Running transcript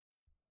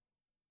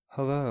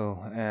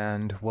Hello,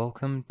 and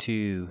welcome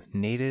to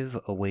Native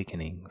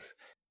Awakenings.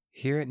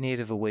 Here at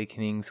Native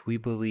Awakenings, we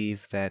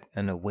believe that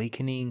an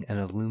awakening and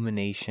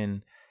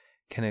illumination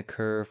can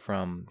occur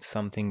from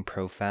something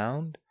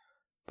profound,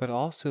 but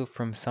also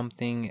from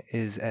something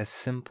as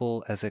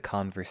simple as a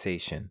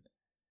conversation.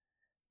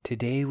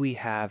 Today we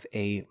have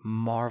a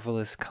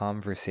marvelous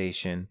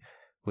conversation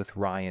with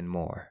Ryan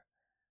Moore.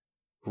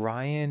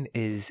 Ryan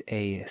is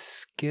a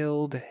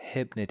skilled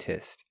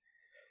hypnotist.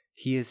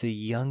 He is a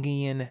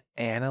Jungian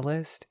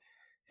analyst,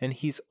 and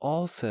he's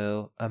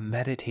also a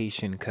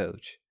meditation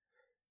coach.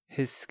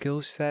 His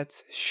skill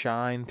sets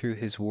shine through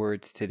his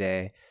words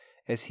today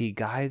as he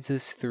guides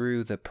us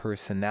through the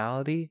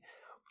personality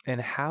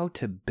and how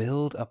to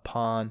build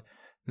upon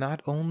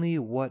not only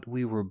what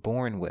we were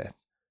born with,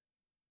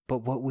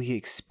 but what we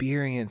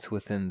experience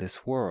within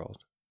this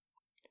world.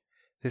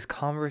 This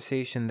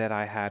conversation that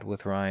I had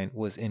with Ryan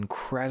was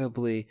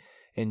incredibly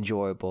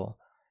enjoyable.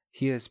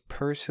 He has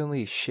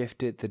personally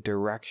shifted the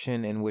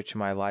direction in which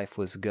my life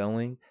was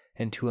going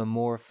into a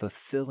more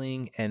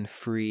fulfilling and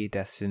free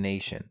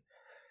destination.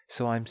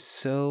 So I'm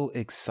so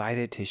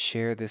excited to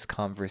share this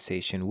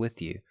conversation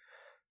with you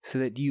so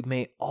that you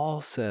may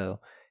also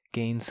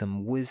gain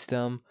some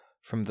wisdom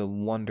from the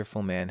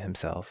wonderful man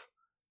himself.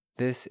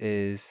 This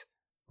is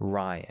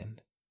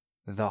Ryan,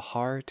 the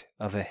heart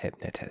of a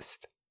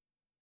hypnotist.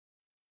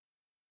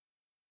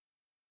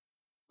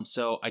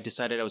 So I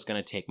decided I was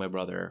going to take my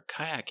brother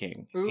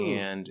kayaking,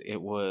 and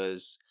it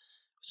was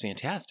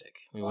fantastic.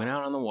 We went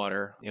out on the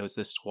water. It was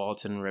the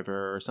Tualatin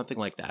River or something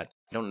like that.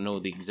 I don't know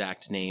the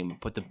exact name,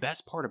 but the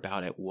best part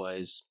about it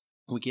was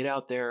we get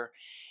out there,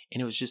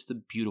 and it was just a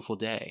beautiful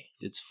day.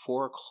 It's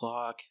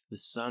 4:00. The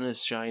sun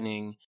is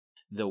shining.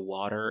 The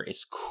water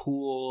is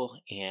cool,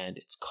 and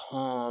it's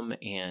calm,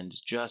 and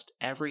just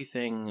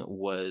everything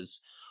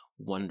was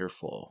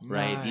wonderful,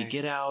 right? Nice. You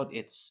get out,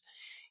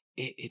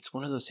 it's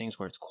one of those things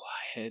where it's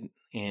quiet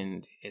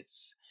and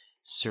it's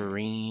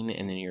serene,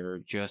 and then you're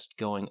just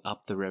going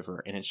up the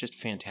river, and it's just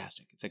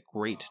fantastic. It's a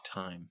great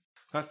time.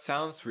 That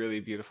sounds really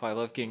beautiful. I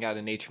love getting out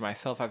in nature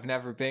myself. I've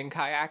never been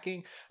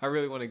kayaking. I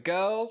really want to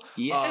go.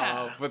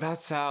 Yeah. But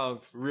that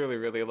sounds really,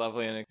 really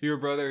lovely. And your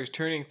brother is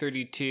turning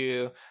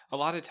 32. A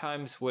lot of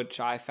times, which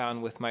I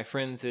found with my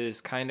friends,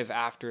 is kind of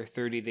after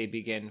 30, they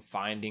begin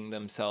finding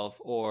themselves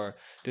or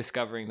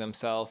discovering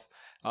themselves.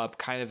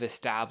 Kind of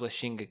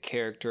establishing a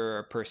character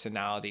or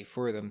personality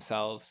for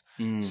themselves.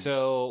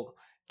 So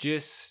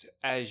just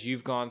as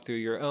you've gone through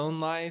your own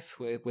life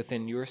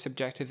within your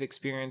subjective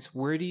experience,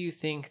 where do you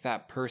think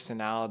that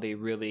personality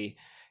really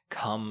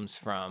comes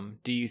from?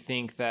 Do you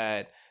think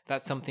that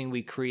that's something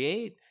we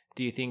create?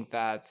 Do you think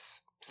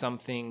that's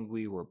something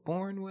we were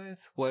born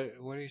with?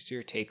 What is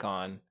your take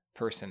on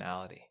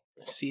personality?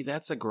 See,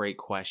 that's a great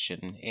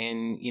question.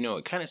 And,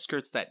 it kind of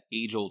skirts that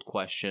age-old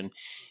question.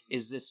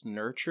 Is this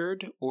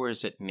nurtured or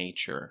is it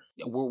nature?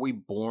 Were we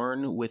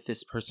born with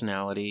this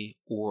personality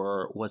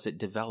or was it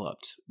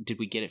developed? Did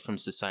we get it from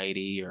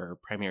society or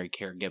primary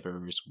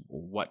caregivers,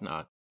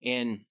 whatnot?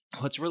 And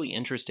what's really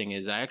interesting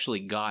is I actually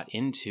got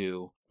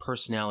into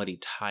personality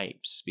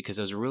types because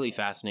I was really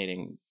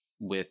fascinating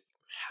with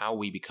how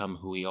we become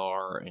who we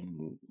are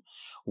and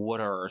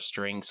what are our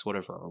strengths, what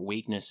are our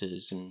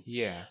weaknesses. And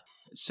yeah.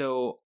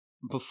 So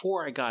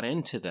before I got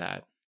into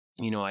that,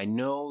 I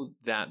know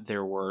that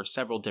there were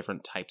several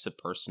different types of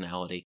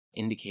personality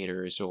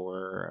indicators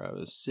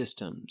or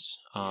systems.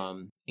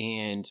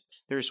 And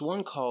there's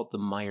one called the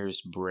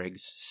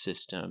Myers-Briggs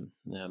system,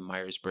 the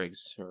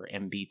Myers-Briggs or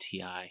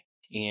MBTI.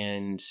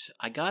 And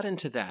I got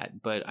into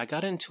that, but I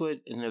got into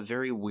it in a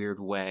very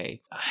weird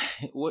way.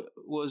 What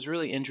was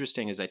really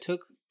interesting is I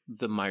took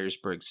the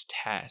Myers-Briggs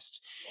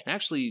test and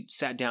actually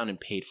sat down and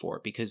paid for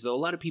it because a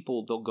lot of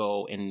people, they'll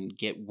go and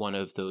get one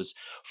of those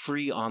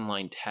free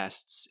online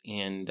tests.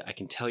 And I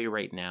can tell you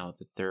right now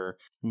that they're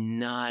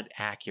not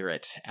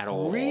accurate at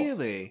all.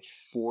 Really?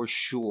 For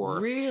sure.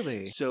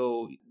 Really?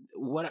 So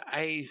what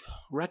I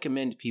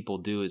recommend people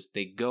do is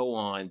they go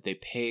on, they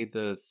pay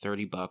the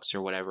 $30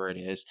 or whatever it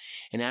is,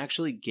 and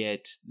actually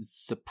get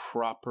the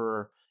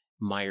proper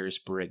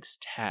Myers-Briggs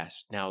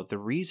test. Now, the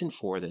reason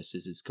for this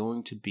is it's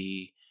going to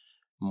be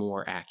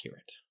more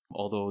accurate,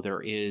 although there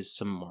is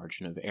some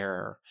margin of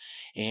error.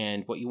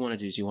 And what you want to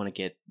do is you want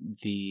to get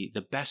the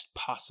best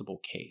possible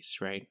case,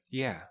 right?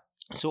 Yeah.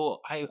 So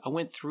I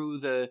went through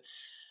the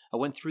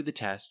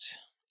test,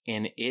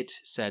 and it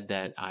said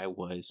that I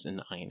was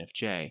an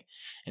INFJ.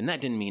 And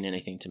that didn't mean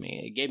anything to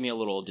me. It gave me a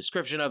little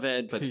description of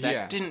it, but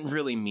that didn't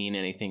really mean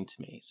anything to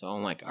me. So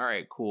I'm like, all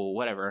right, cool,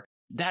 whatever.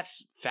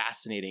 That's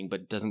fascinating,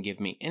 but doesn't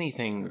give me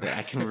anything that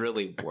I can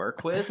really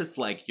work with. It's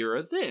like, you're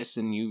a this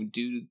and you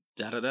do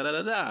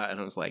da-da-da-da-da. And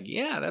I was like,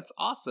 yeah, that's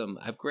awesome.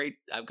 I've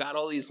got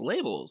all these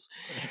labels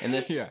and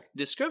this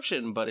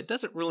description, but it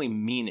doesn't really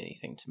mean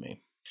anything to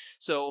me.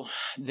 So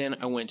then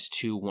I went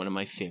to one of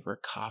my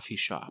favorite coffee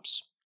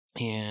shops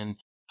and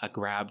I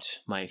grabbed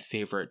my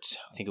favorite,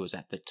 I think it was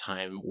at the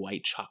time,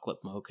 white chocolate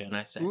mocha, and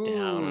I sat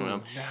down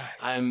and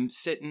I'm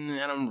sitting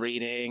and I'm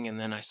reading, and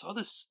then I saw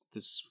this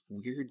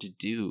weird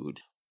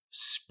dude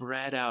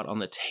spread out on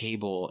the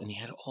table, and he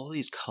had all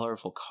these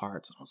colorful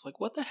cards. And I was like,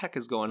 what the heck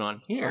is going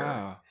on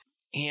here?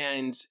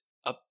 And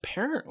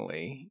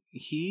apparently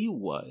he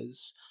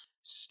was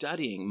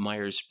studying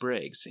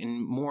Myers-Briggs,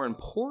 and more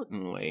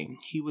importantly,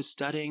 he was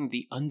studying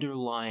the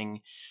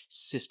underlying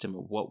system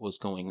of what was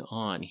going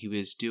on. He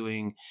was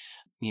doing,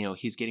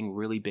 he's getting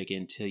really big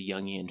into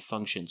Jungian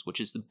functions, which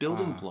is the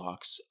building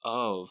blocks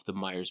of the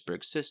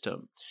Myers-Briggs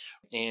system.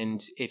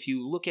 And if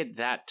you look at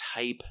that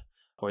type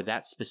or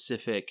that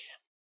specific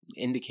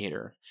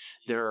indicator,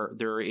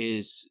 there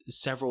is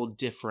several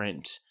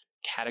different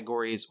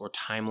categories or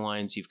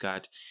timelines. You've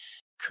got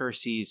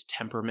Kersey's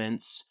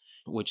temperaments,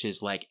 which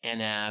is like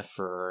NF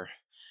or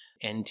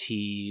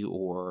NT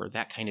or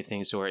that kind of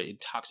thing. So it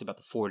talks about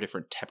the 4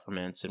 different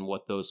temperaments and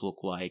what those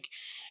look like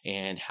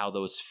and how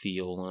those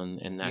feel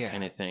and that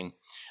kind of thing.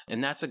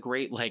 And that's a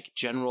great like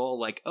general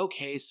like,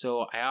 okay,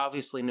 so I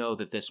obviously know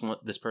that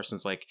this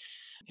person's like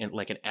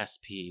an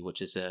SP,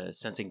 which is a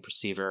sensing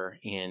perceiver,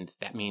 and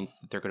that means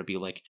that they're going to be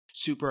like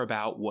super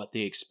about what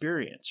they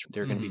experience.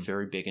 They're going to be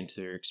very big into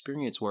their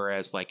experience,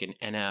 whereas like an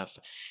NF,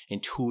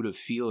 intuitive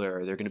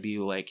feeler, they're going to be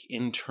like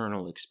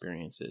internal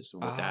experiences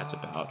and what that's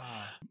about.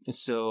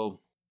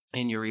 So,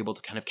 and you're able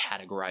to kind of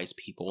categorize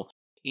people.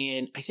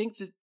 And I think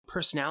that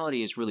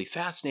personality is really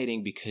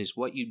fascinating because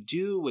what you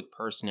do with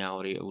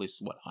personality, at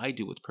least what I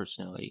do with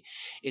personality,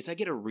 is I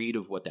get a read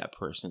of what that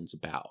person's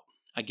about.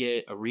 I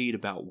get a read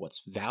about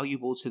what's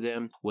valuable to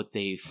them, what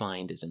they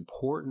find is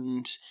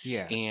important,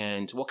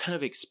 and what kind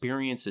of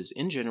experiences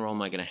in general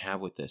am I going to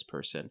have with this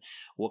person?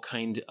 What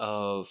kind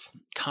of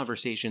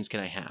conversations can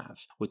I have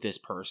with this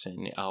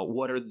person?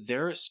 What are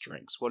their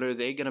strengths? What are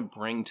they going to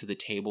bring to the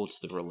table,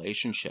 to the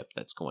relationship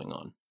that's going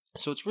on?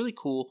 So it's really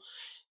cool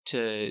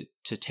to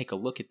take a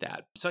look at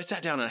that. So I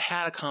sat down and I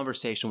had a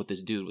conversation with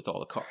this dude with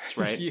all the cards,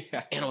 right?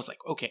 And I was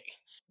like, okay,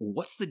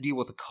 what's the deal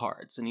with the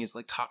cards? And he's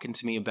like talking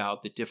to me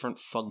about the different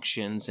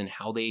functions and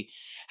how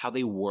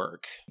they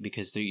work,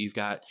 because you've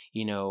got,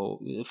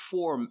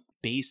 4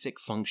 basic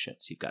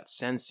functions. You've got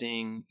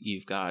sensing,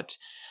 you've got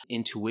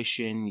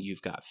intuition,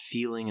 you've got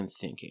feeling and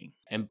thinking.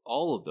 And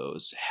all of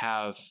those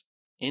have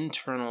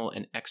internal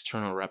and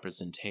external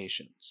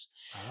representations.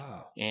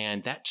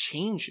 And that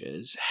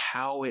changes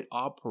how it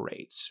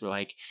operates.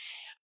 Like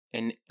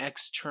an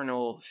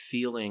external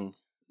feeling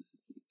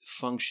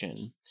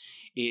function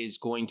is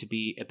going to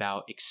be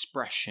about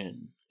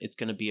expression. It's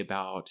going to be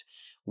about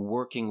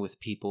working with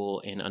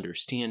people and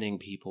understanding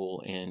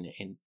people and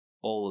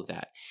all of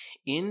that.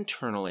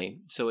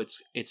 Internally, so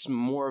it's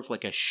more of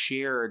like a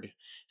shared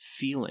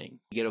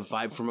feeling. You get a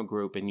vibe from a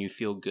group and you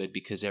feel good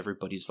because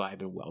everybody's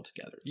vibing well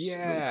together. It's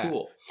really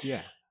cool.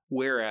 Yeah.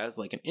 Whereas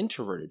like an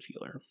introverted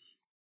feeler,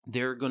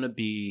 they're going to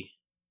be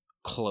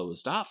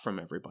closed off from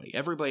everybody.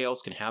 Everybody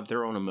else can have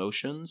their own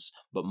emotions,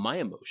 but my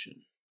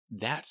emotion,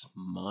 that's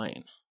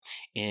mine.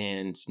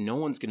 And no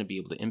one's going to be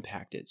able to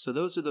impact it. So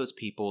those are those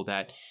people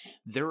that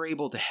they're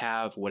able to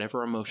have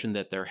whatever emotion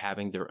that they're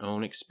having, their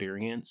own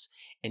experience,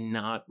 and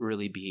not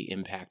really be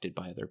impacted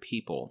by other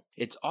people.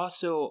 It's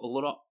also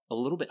a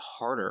little bit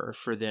harder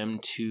for them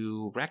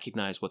to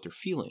recognize what they're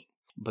feeling,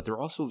 but they're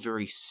also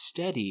very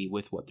steady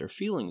with what their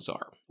feelings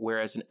are.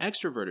 Whereas an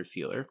extroverted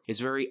feeler is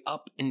very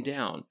up and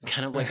down,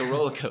 kind of like a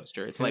roller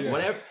coaster. It's like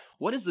whatever.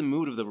 What is the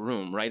mood of the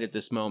room right at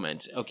this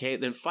moment? Okay,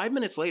 then 5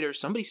 minutes later,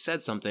 somebody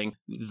said something,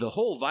 the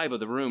whole vibe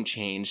of the room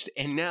changed,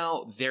 and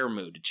now their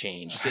mood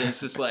changed. So it's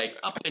just like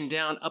up and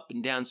down,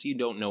 so you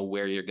don't know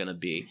where you're going to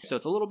be. So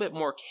it's a little bit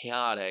more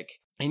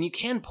chaotic, and you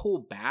can pull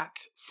back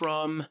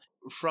from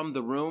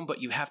the room, but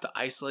you have to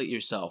isolate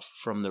yourself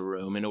from the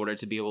room in order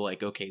to be able to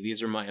like, okay,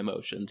 these are my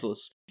emotions,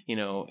 let's,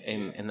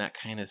 and that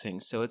kind of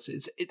thing. So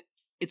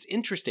it's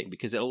interesting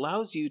because it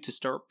allows you to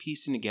start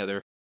piecing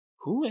together,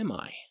 who am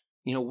I?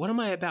 What am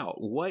I about?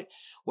 What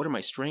are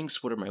my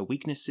strengths? What are my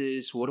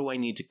weaknesses? What do I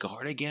need to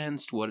guard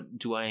against? What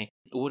do I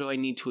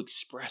need to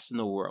express in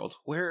the world?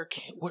 Where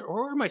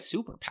are my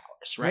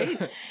superpowers,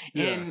 right?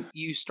 And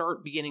you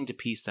start beginning to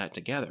piece that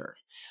together,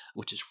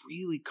 which is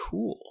really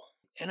cool.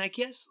 And I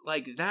guess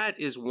like that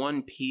is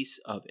one piece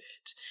of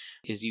it,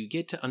 is you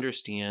get to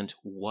understand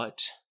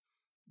what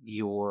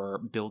your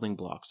building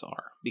blocks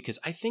are. Because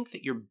I think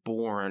that you're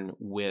born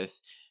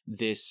with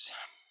this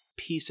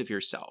piece of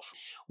yourself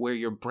where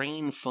your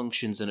brain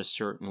functions in a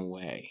certain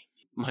way.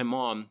 My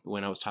mom,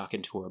 when I was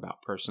talking to her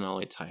about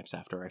personality types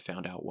after I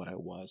found out what I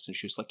was, and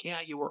she was like,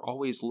 yeah, you were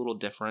always a little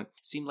different.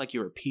 It seemed like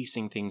you were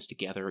piecing things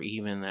together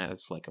even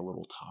as like a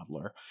little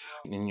toddler.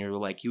 And you're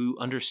like, you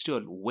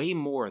understood way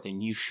more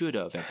than you should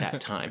have at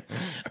that time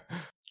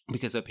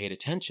because I paid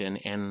attention.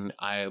 And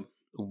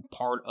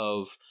part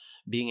of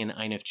being an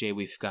INFJ,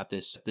 we've got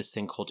this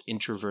thing called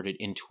introverted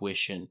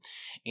intuition.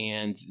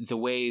 And the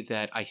way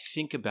that I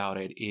think about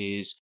it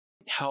is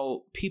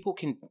how people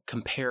can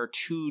compare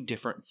 2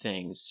 different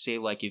things. Say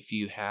like if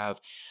you have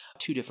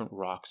 2 different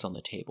rocks on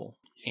the table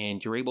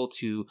and you're able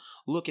to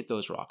look at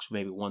those rocks,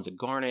 maybe one's a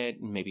garnet,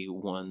 maybe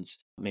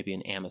one's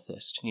an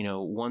amethyst.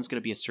 One's going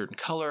to be a certain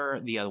color,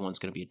 the other one's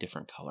going to be a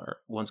different color.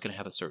 One's going to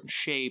have a certain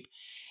shape.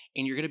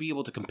 And you're going to be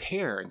able to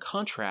compare and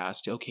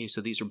contrast. Okay,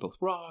 so these are both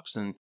rocks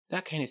and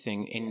that kind of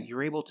thing. And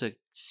you're able to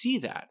see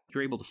that.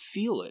 You're able to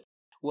feel it.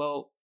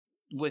 Well,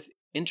 with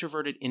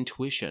introverted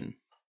intuition,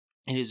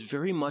 it is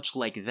very much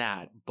like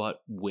that,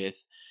 but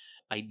with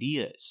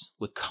ideas,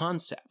 with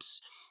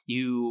concepts.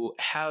 You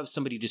have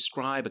somebody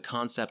describe a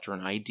concept or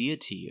an idea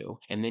to you,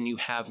 and then you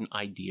have an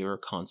idea or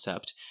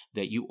concept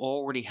that you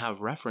already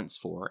have reference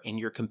for, and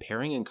you're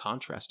comparing and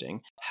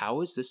contrasting.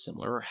 How is this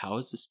similar or how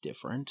is this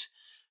different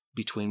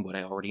between what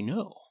I already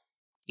know?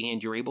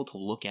 And you're able to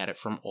look at it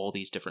from all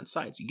these different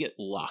sides. You get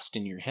lost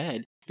in your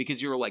head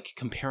because you're like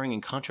comparing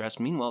and contrast.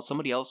 Meanwhile,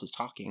 somebody else is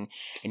talking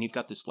and you've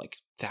got this like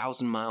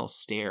 1,000-mile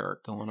stare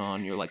going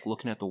on. You're like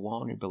looking at the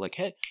wall and you're like,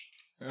 hey,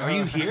 are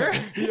you here?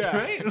 Yeah.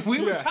 Right?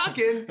 We were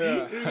talking.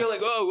 Yeah. You're like,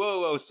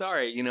 whoa,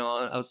 sorry. You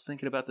know, I was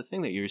thinking about the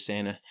thing that you were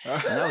saying. And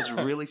that was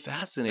really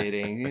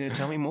fascinating. You know,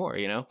 tell me more,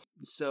 you know?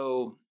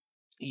 So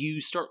you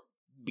start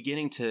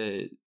beginning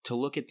to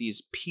look at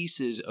these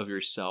pieces of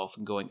yourself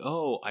and going,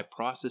 oh, I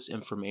process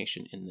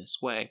information in this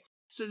way.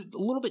 It's a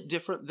little bit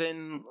different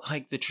than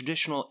like the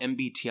traditional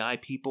MBTI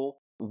people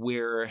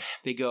where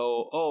they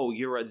go, oh,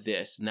 you're a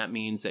this, and that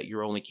means that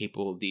you're only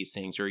capable of these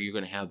things, or you're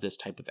going to have this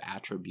type of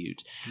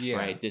attribute,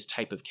 right? This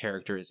type of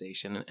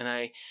characterization. And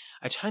I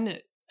tend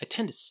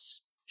to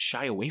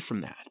shy away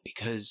from that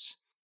because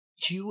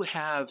you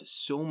have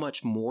so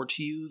much more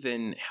to you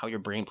than how your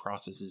brain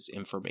processes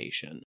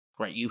information,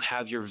 right? You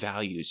have your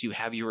values, you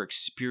have your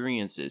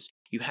experiences,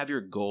 you have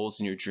your goals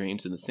and your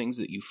dreams and the things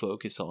that you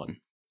focus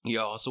on. You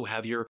also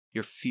have your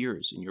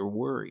fears and your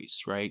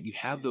worries, right? You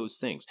have those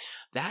things.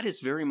 That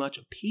is very much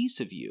a piece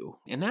of you.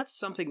 And that's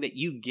something that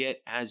you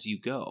get as you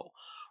go.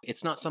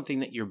 It's not something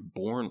that you're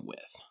born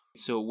with.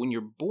 So when you're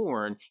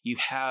born, you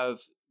have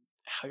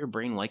how your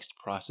brain likes to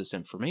process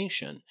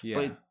information. Yeah.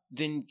 But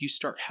then you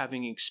start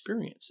having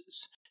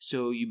experiences.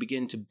 So you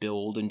begin to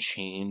build and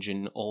change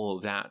and all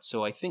of that.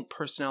 So I think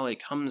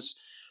personality comes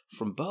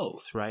from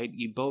both, right?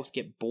 You both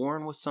get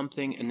born with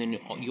something and then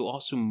you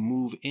also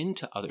move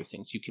into other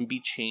things. You can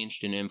be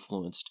changed and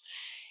influenced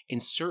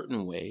in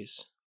certain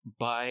ways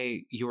by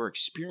your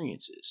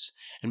experiences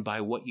and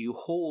by what you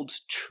hold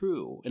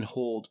true and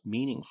hold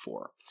meaning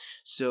for.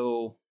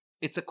 So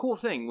it's a cool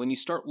thing when you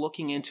start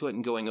looking into it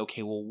and going,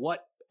 okay, well,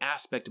 what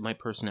aspect of my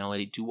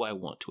personality do I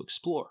want to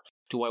explore?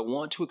 Do I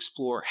want to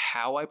explore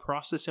how I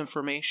process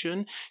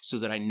information so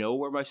that I know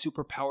where my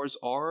superpowers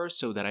are,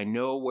 so that I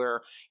know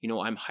where, you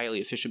know, I'm highly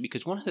efficient?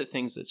 Because one of the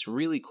things that's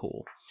really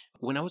cool,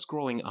 when I was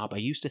growing up, I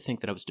used to think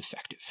that I was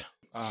defective.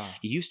 I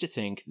used to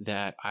think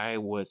that I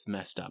was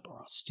messed up or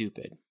I was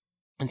stupid.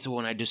 And so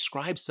when I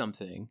describe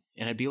something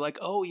and I'd be like,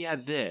 oh yeah,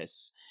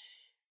 this,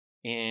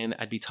 and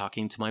I'd be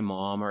talking to my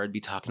mom or I'd be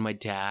talking to my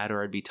dad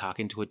or I'd be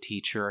talking to a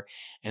teacher,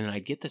 and then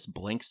I'd get this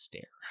blank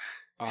stare.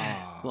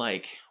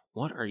 Like,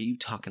 what are you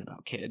talking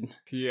about, kid?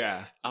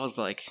 Yeah. I was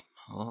like,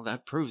 well,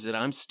 that proves that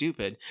I'm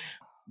stupid.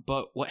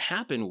 But what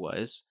happened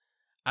was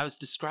I was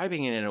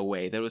describing it in a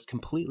way that was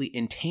completely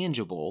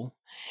intangible,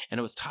 and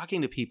I was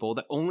talking to people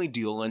that only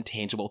deal in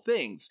tangible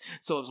things.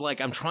 So it was like,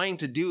 I'm trying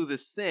to do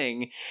this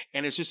thing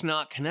and it's just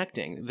not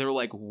connecting. They're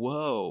like,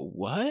 whoa,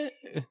 what?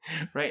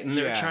 Right? And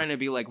they're trying to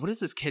be like, what is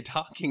this kid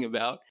talking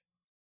about?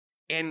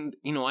 And,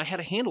 you know, I had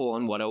a handle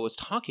on what I was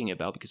talking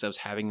about because I was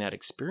having that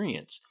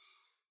experience.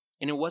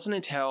 And it wasn't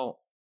until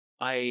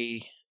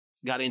I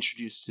got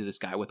introduced to this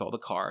guy with all the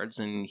cards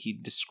and he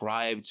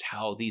described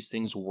how these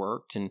things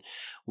worked, and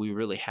we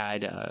really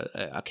had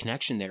a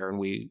connection there,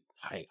 and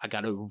I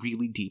got a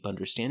really deep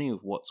understanding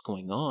of what's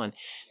going on,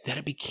 that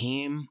it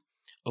became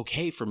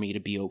okay for me to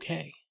be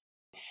okay.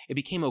 It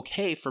became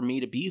okay for me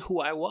to be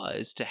who I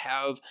was, to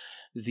have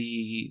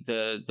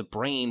the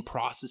brain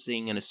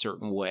processing in a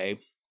certain way.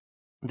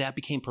 That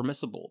became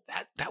permissible.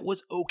 That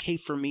was okay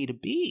for me to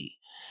be.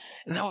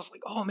 And I was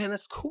like, oh man,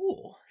 that's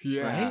cool.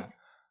 Yeah. Right?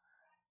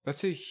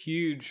 That's a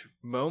huge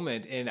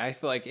moment in, I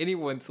feel like,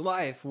 anyone's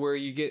life where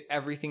you get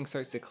everything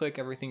starts to click,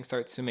 everything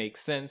starts to make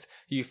sense.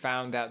 You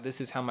found out this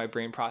is how my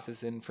brain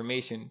processes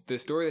information. The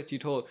story that you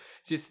told,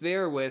 just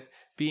there with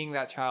being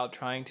that child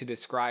trying to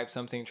describe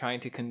something,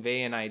 trying to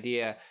convey an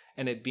idea,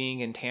 and it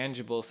being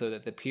intangible so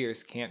that the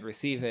peers can't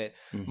receive it,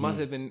 must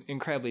have been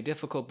incredibly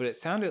difficult. But it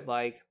sounded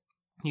like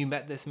you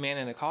met this man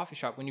in a coffee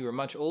shop when you were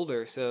much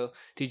older. So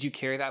did you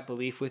carry that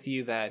belief with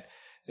you that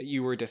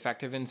you were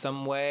defective in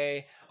some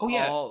way? Oh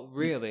yeah.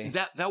 Really?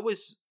 That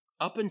was,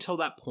 up until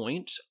that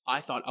point, I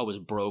thought I was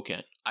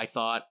broken. I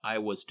thought I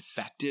was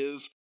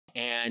defective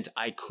and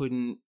I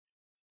couldn't,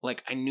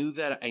 like, I knew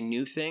that I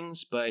knew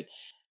things, but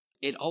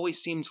it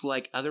always seemed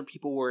like other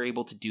people were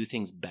able to do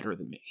things better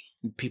than me.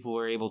 People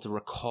were able to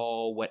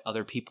recall what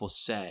other people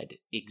said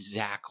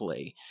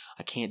exactly.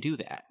 I can't do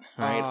that,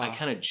 right? I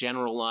kind of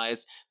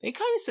generalize. They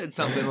kind of said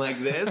something like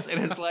this, and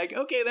it's like,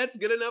 okay, that's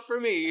good enough for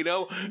me, you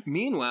know?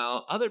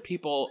 Meanwhile, other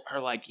people are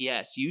like,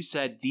 yes, you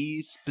said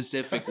these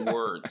specific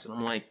words. And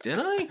I'm like, did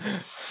I?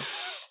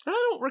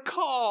 I don't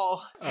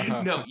recall.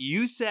 No,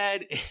 you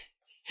said,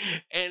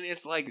 and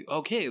it's like,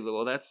 okay,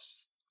 well,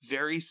 that's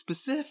very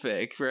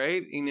specific,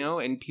 right? You know,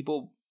 and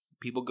people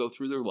go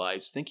through their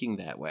lives thinking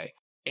that way.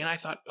 And I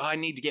thought, I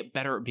need to get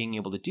better at being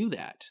able to do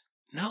that.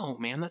 No,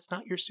 man, that's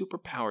not your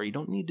superpower. You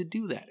don't need to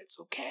do that. It's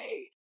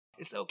okay.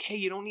 It's okay.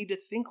 You don't need to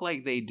think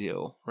like they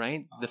do,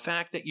 right? The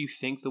fact that you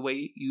think the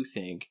way you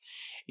think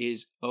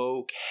is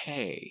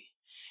okay,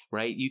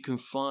 right? You can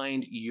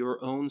find your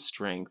own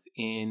strength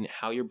in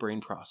how your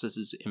brain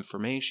processes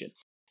information.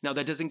 Now,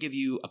 that doesn't give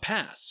you a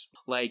pass.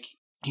 Like,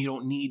 you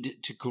don't need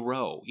to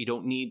grow. You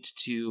don't need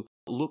to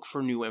look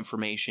for new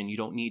information. You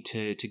don't need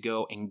to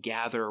go and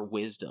gather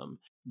wisdom.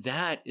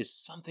 That is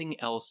something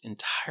else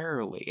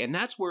entirely. And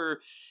that's where,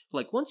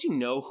 like, once you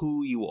know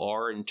who you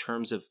are in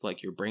terms of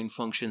like your brain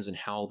functions and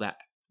how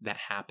that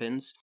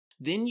happens,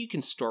 then you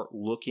can start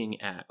looking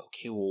at,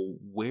 okay, well,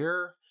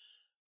 where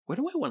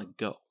do I want to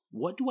go?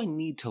 What do I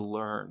need to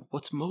learn?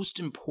 What's most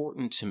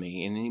important to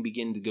me? And then you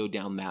begin to go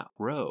down that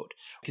road,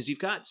 because you've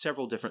got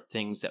several different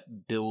things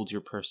that build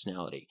your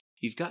personality.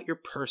 You've got your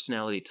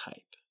personality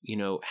type,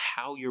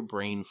 how your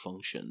brain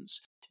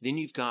functions. Then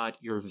you've got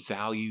your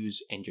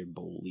values and your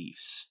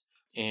beliefs.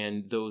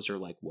 And those are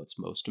like what's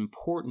most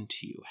important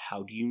to you.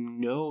 How do you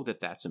know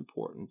that that's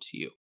important to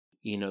you?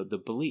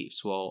 The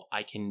beliefs. Well,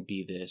 I can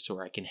be this,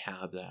 or I can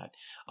have that.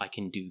 I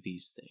can do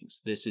these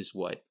things. This is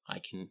what I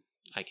can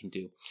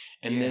do.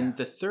 And then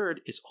the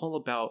third is all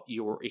about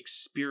your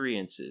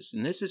experiences.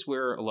 And this is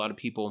where a lot of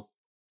people,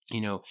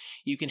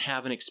 you can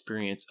have an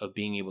experience of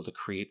being able to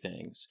create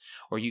things,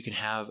 or you can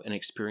have an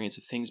experience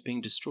of things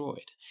being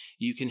destroyed.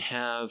 You can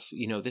have,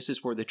 this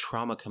is where the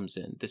trauma comes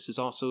in. This is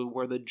also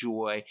where the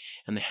joy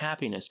and the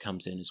happiness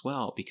comes in as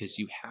well, because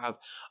you have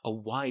a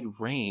wide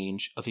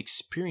range of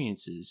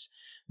experiences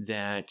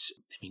that,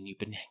 you've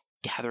been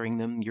gathering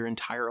them your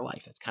entire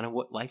life. That's kind of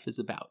what life is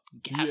about,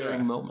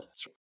 gathering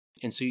moments.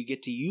 And so you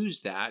get to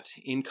use that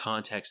in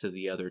context of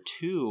the other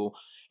two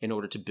in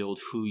order to build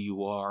who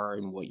you are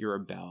and what you're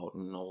about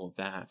and all of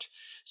that.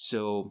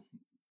 So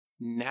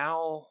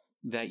now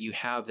that you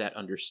have that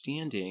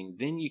understanding,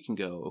 then you can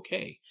go,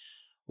 okay,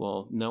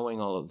 well, knowing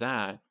all of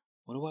that,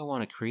 what do I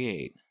want to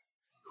create?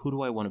 Who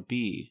do I want to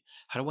be?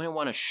 How do I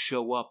want to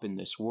show up in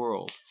this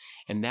world?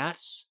 And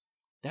that's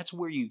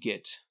where you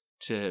get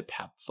to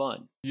have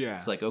fun. Yeah.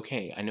 It's like,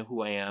 okay, I know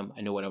who I am.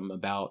 I know what I'm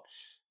about.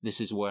 This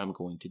is what I'm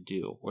going to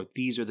do, or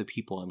these are the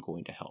people I'm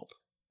going to help.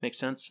 Make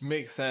sense?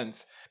 Makes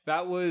sense.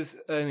 That was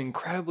an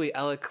incredibly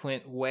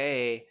eloquent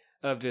way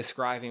of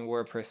describing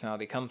where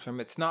personality comes from.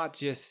 It's not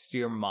just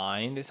your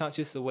mind. It's not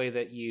just the way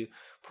that you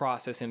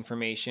process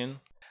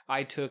information.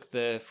 I took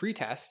the free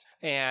test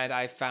and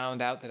I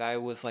found out that I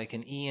was like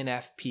an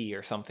ENFP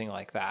or something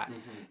like that.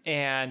 Mm-hmm.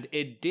 And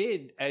it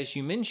did, as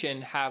you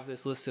mentioned, have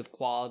this list of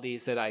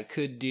qualities that I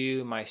could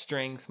do, my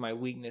strengths, my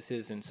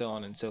weaknesses, and so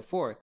on and so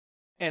forth.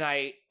 And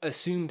I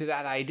assumed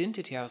that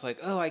identity. I was like,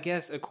 oh, I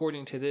guess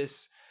according to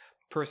this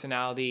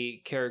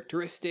personality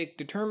characteristic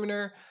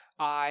determiner,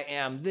 I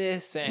am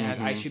this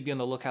and I should be on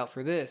the lookout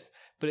for this.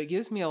 But it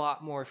gives me a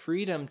lot more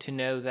freedom to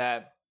know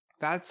that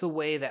that's the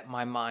way that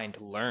my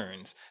mind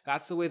learns.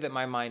 That's the way that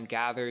my mind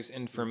gathers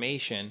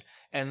information,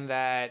 and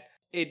that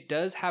it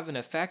does have an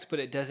effect, but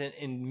it doesn't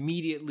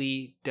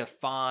immediately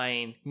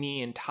define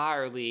me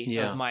entirely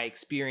of my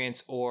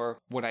experience or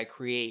what I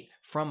create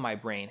from my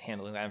brain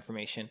handling that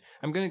information.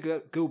 I'm going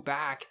to go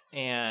back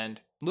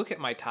and look at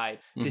my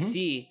type to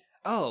see,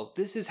 oh,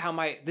 this is how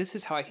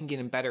I can get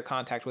in better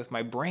contact with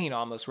my brain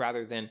almost,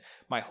 rather than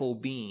my whole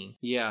being.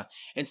 Yeah.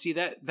 And see,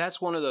 that's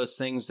one of those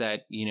things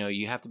that,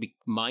 you have to be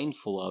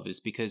mindful of,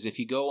 is because if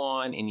you go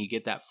on and you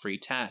get that free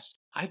test,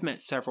 I've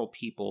met several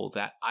people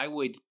that I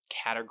would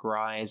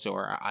categorize,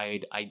 or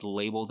I'd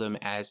label them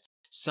as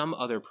some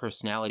other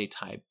personality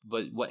type.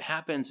 But what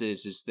happens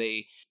is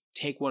they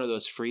take one of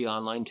those free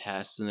online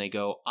tests and they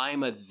go,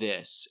 I'm a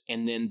this,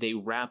 and then they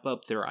wrap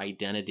up their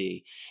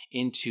identity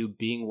into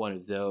being one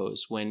of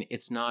those when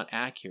it's not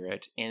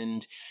accurate.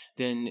 And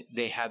then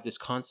they have this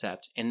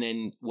concept, and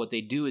then what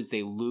they do is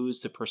they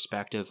lose the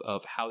perspective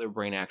of how their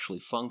brain actually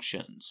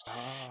functions.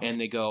 And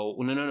they go,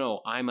 well, no,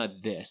 I'm a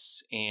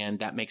this, and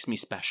that makes me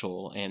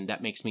special, and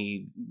that makes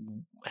me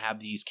have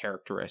these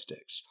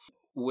characteristics.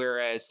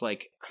 Whereas,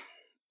 like,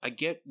 I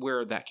get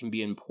where that can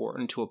be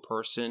important to a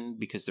person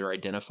because they're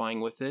identifying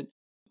with it.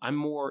 I'm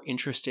more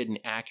interested in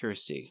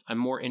accuracy. I'm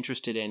more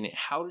interested in,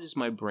 how does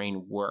my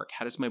brain work?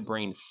 How does my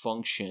brain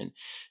function,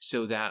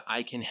 so that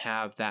I can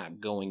have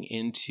that going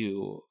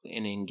into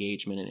an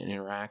engagement and an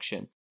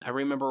interaction. I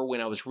remember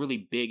when I was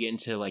really big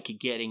into like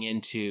getting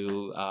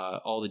into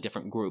all the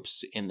different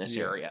groups in this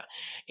area.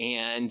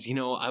 And,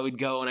 I would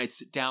go and I'd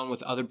sit down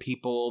with other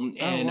people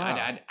and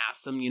I'd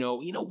ask them,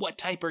 what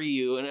type are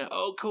you? And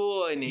oh,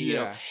 cool. And,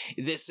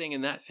 this thing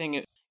and that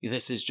thing.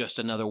 This is just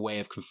another way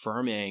of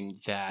confirming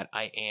that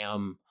I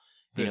am,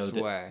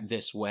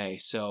 this way.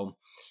 So,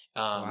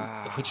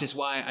 which is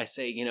why I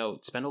say,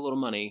 spend a little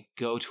money,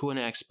 go to an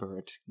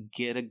expert,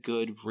 get a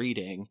good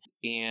reading,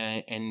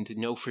 and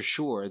know for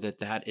sure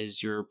that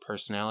is your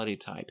personality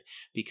type,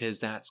 because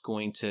that's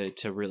going to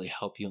really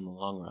help you in the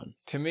long run.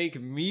 To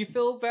make me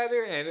feel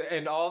better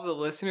and all the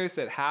listeners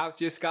that have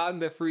just gotten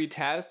the free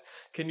test,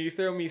 can you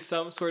throw me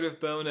some sort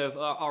of bone of,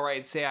 all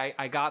right, say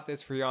I got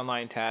this free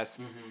online test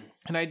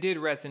and I did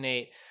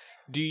resonate.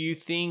 Do you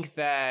think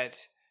that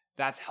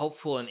that's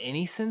helpful in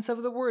any sense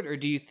of the word, or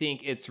do you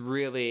think it's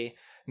really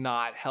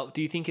not help?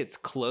 Do you think it's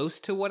close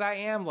to what I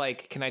am?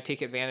 Like, can I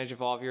take advantage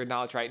of all of your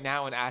knowledge right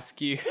now and ask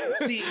you?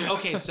 See,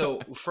 okay, so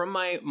from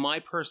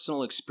my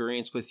personal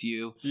experience with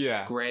you,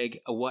 Greg,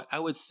 what I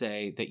would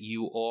say that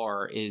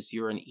you're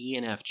an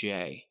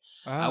ENFJ.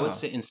 Oh. I would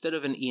say instead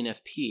of an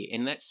ENFP,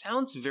 and that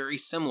sounds very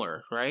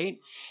similar, right?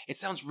 It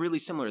sounds really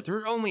similar.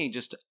 They're only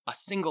just a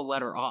single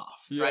letter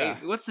off, right?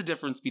 What's the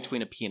difference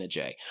between a P and a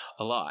J?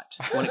 A lot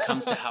when it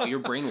comes to how your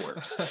brain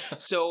works.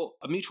 So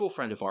a mutual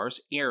friend of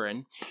ours,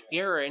 Aaron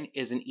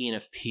is an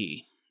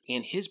ENFP,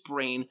 and his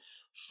brain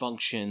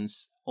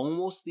functions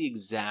almost the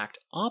exact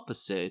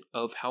opposite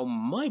of how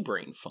my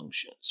brain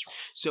functions.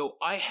 So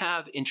I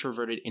have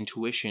introverted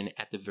intuition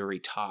at the very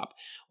top.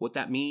 What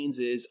that means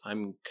is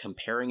I'm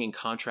comparing and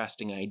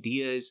contrasting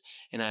ideas,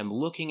 and I'm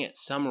looking at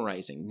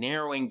summarizing,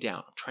 narrowing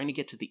down, trying to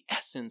get to the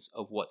essence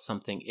of what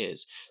something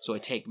is. So I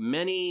take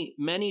many,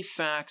 many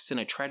facts and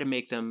I try to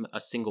make them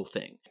a single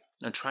thing.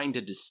 I'm trying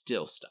to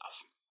distill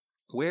stuff.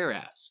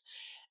 Whereas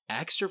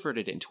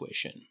extroverted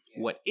intuition,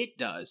 what it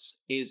does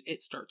is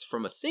it starts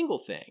from a single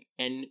thing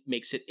and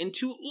makes it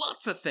into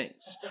lots of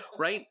things,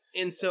 right?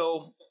 And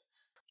so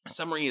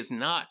summary is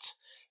not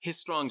his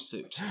strong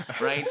suit,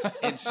 right?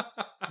 It's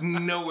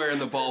nowhere in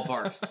the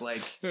ballpark. It's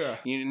like,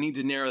 you need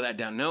to narrow that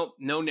down. Nope,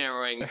 no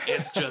narrowing.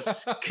 It's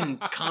just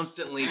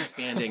constantly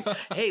expanding.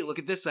 Hey, look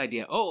at this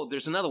idea. Oh,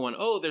 there's another one.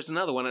 Oh, there's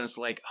another one. And it's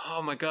like,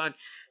 oh my God,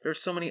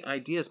 there's so many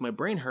ideas. My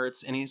brain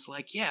hurts. And he's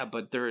like, yeah,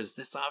 but there is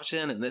this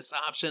option and this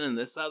option and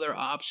this other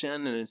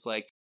option. And it's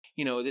like,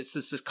 this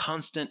is a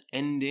constant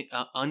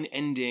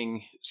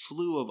unending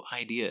slew of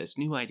ideas,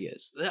 new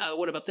ideas.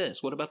 What about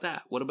this? What about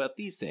that? What about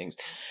these things?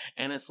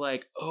 And it's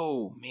like,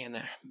 oh man,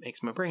 that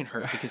makes my brain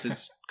hurt because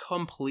it's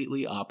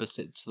completely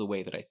opposite to the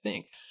way that I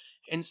think.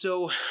 And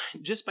so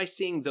just by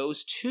seeing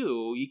those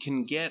two, you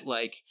can get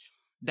like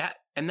that.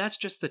 And that's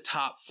just the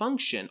top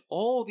function.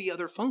 All the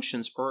other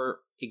functions are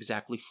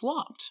exactly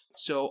flopped.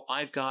 So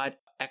I've got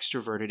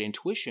extroverted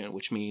intuition,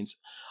 which means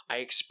I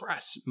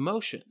express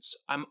emotions.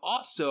 I'm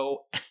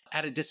also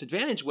at a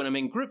disadvantage when I'm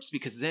in groups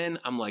because then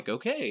I'm like,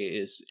 okay,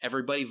 is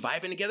everybody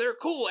vibing together?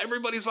 Cool,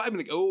 everybody's vibing.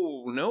 Like,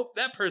 oh, nope,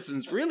 that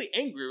person's really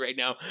angry right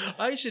now.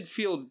 I should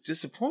feel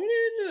disappointed.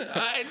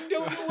 I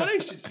don't know what I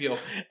should feel.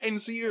 And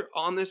so you're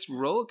on this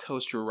roller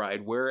coaster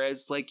ride,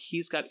 whereas like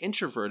he's got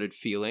introverted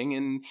feeling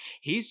and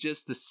he's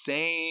just the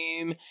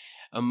same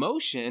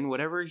emotion,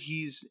 whatever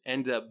he's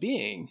ended up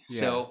being. Yeah.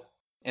 So,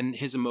 and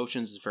his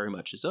emotions is very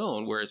much his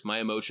own, whereas my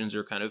emotions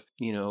are kind of,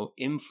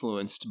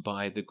 influenced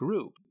by the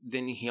group.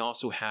 Then he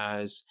also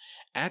has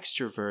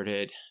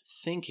extroverted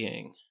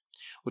thinking,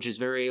 which is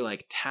very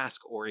like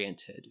task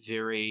oriented,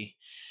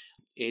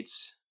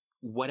 it's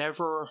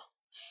whatever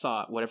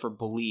thought, whatever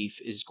belief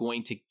is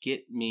going to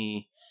get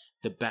me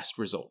the best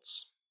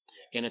results.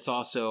 And it's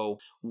also,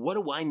 what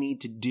do I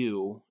need to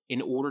do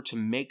in order to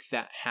make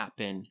that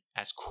happen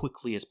as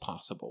quickly as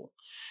possible?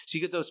 So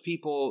you get those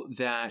people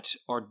that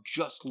are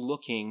just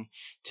looking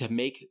to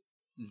make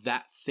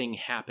that thing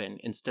happen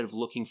instead of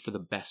looking for the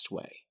best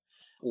way,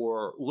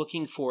 or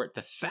looking for it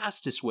the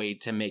fastest way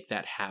to make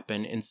that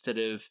happen instead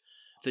of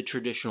the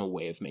traditional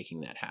way of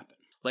making that happen.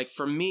 Like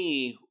for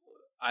me,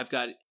 I've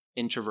got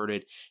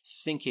introverted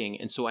thinking,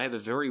 and so I have a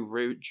very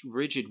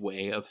rigid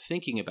way of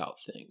thinking about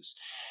things.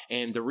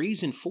 And the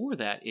reason for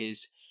that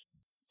is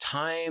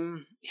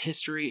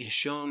history has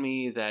shown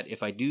me that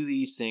if I do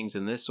these things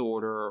in this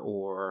order,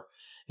 or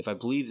if I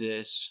believe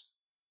this,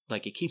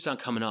 like it keeps on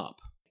coming up.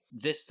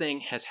 This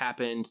thing has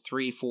happened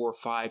 3, 4,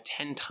 5,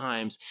 10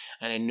 times,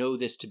 and I know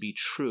this to be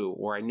true,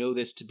 or I know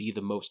this to be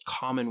the most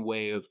common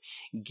way of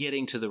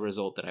getting to the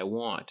result that I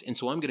want. And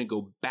so I'm going to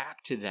go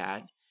back to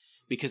that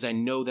because I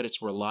know that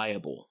it's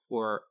reliable,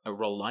 or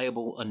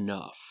reliable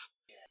enough.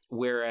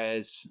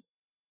 Whereas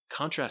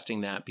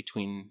contrasting that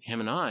between him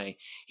and I,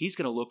 he's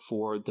going to look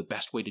for the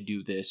best way to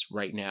do this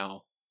right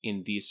now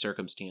in these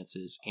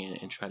circumstances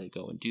and try to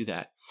go and do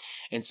that.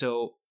 And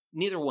so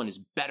neither one is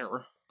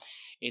better.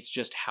 It's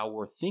just how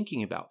we're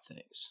thinking about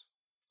things.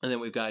 And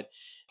then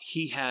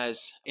he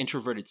has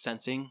introverted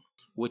sensing,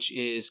 which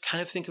is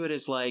kind of, think of it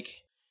as like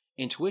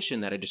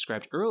intuition that I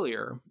described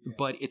earlier,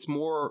 but it's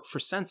more for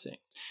sensing.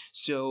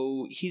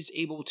 So he's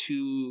able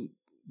to,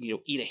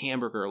 eat a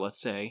hamburger,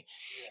 let's say,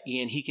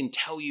 and he can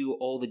tell you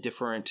all the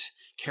different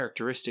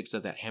characteristics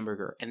of that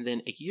hamburger. And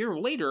then a year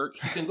later,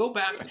 he can go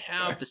back and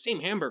have the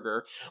same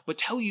hamburger, but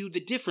tell you the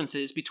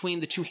differences between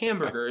the two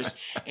hamburgers.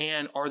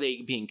 And are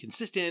they being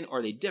consistent?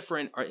 Are they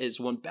different? Is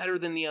one better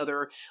than the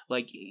other?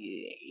 Like,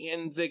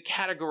 in the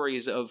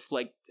categories of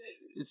like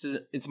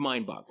it's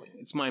mind-boggling.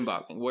 It's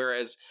mind-boggling.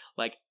 Whereas,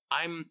 like,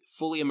 I'm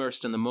fully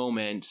immersed in the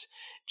moment,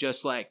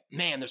 just like,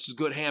 man, this is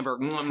good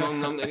hamburger.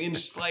 And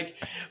just like,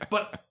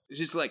 but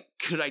just like,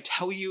 could I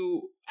tell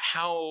you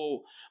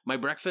how my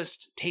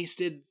breakfast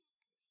tasted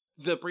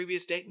the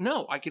previous day?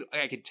 No, I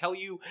could tell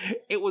you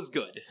it was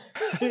good.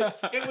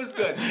 It was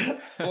good.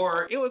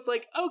 Or it was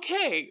like,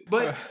 okay,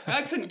 but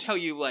I couldn't tell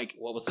you, like,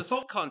 what was the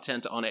salt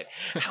content on it?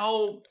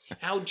 How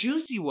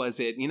juicy was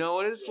it? You know,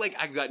 it's like,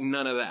 I got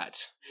none of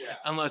that. Yeah.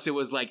 Unless it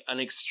was like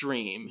an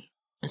extreme.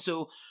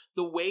 So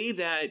the way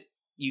that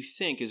you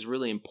think is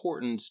really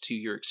important to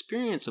your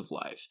experience of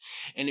life.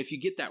 And if you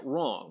get that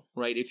wrong,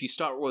 right? If you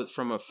start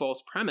from a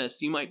false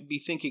premise, you might be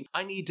thinking,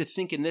 I need to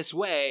think in this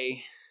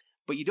way,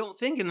 but you don't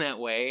think in that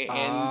way,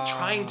 and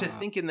trying to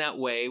think in that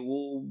way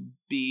will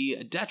be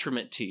a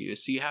detriment to you.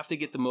 So you have to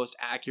get the most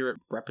accurate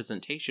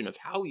representation of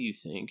how you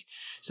think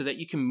so that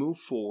you can move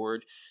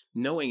forward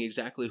knowing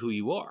exactly who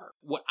you are.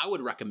 What I would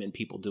recommend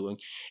people doing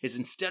is,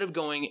 instead of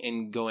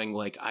going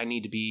like, I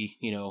need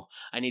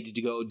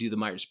to go do the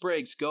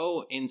Myers-Briggs,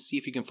 go and see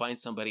if you can find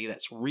somebody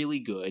that's really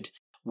good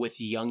with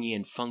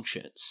Jungian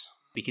functions.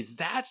 Because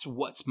that's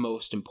what's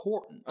most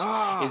important,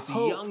 is the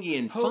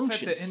Jungian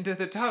functions. At the end of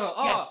the tunnel.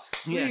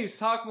 Please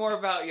talk more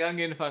about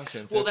Jungian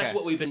functions. Well, that's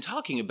what we've been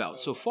talking about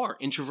so far.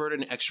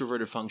 Introverted and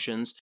extroverted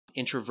functions,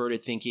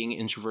 introverted thinking,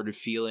 introverted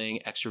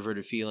feeling,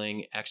 extroverted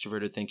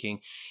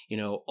thinking. You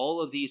know,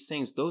 all of these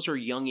things, those are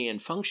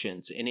Jungian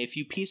functions. And if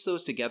you piece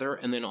those together,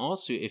 and then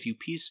also if you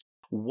piece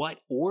what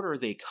order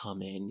they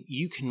come in,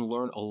 you can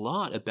learn a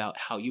lot about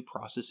how you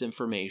process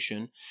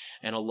information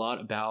and a lot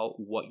about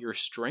what your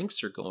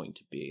strengths are going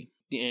to be.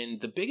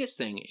 And the biggest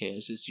thing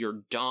is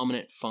your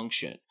dominant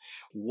function.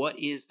 What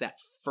is that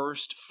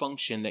first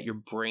function that your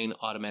brain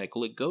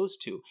automatically goes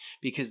to?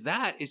 Because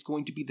that is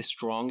going to be the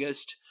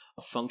strongest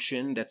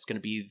function. That's going to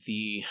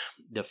be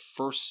the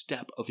first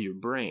step of your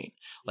brain.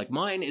 Like,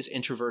 mine is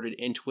introverted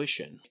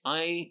intuition.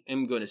 I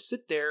am going to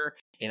sit there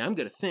and I'm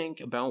going to think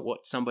about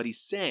what somebody's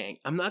saying.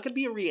 I'm not going to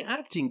be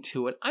reacting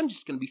to it. I'm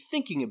just going to be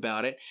thinking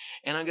about it,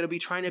 and I'm going to be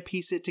trying to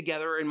piece it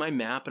together in my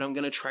map, and I'm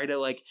going to try to,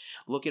 like,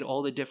 look at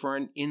all the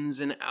different ins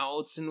and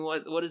outs, and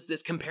what is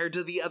this compared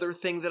to the other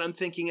thing that I'm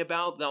thinking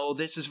about? Oh,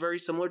 this is very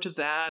similar to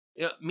that.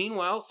 You know,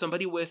 meanwhile,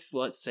 somebody with,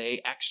 let's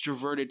say,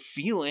 extroverted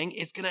feeling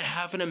is going to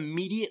have an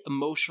immediate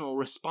emotional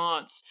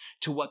response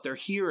to what they're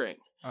hearing.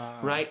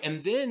 Right.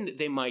 And then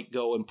they might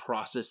go and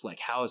process, like,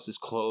 how is this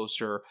close,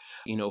 or,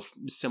 you know,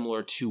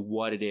 similar to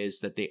what it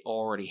is that they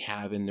already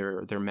have in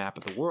their map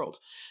of the world.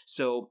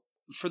 So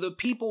for the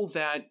people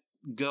that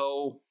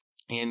go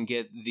and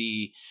get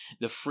the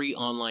free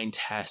online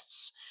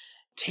tests,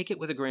 take it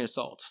with a grain of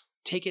salt.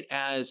 Take it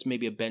as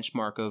maybe a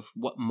benchmark of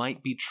what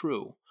might be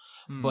true.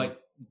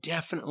 But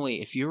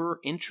definitely, if you're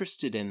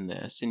interested in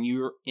this and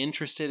you're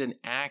interested in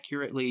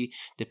accurately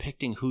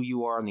depicting who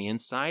you are on the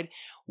inside,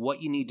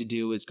 what you need to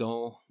do is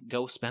go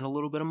spend a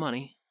little bit of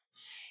money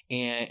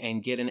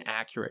and get an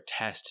accurate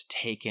test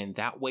taken.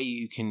 That way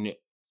you can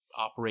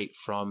operate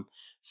from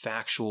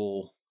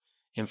factual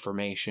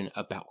information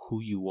about who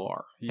you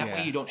are. That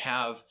way you don't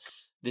have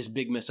this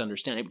big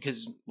misunderstanding.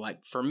 Because,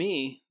 like, for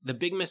me, the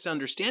big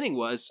misunderstanding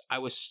was I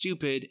was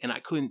stupid and I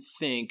couldn't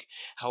think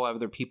how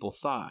other people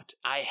thought.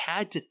 I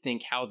had to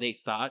think how they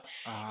thought,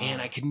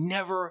 and I could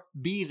never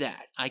be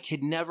that. I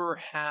could never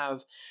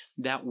have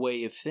that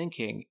way of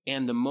thinking.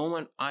 And the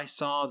moment I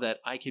saw that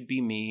I could be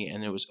me,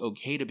 and it was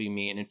okay to be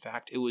me, and in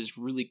fact, it was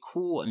really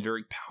cool and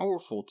very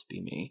powerful to be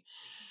me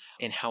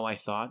and how I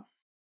thought,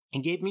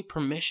 it gave me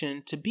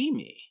permission to be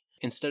me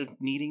instead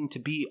of needing to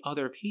be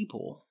other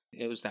people.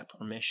 It was that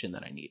permission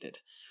that I needed,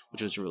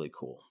 which was really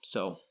cool.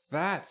 So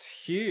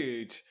that's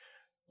huge.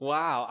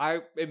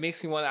 Wow. It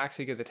makes me want to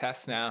actually get the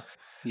test now.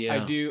 Yeah.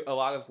 I do a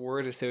lot of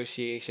word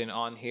association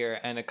on here,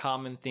 and a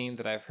common theme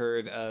that I've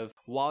heard of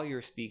while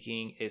you're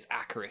speaking is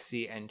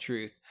accuracy and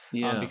truth.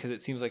 Yeah. Because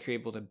it seems like you're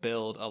able to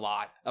build a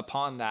lot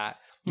upon that.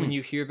 When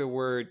you hear the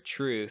word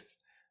truth,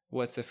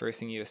 what's the first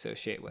thing you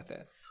associate with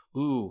it?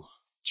 Ooh.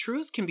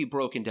 Truth can be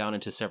broken down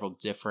into several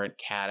different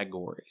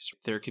categories.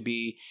 There could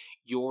be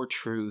your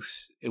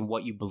truth in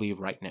what you believe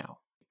right now.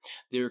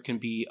 There can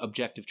be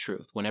objective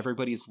truth. When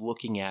everybody's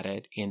looking at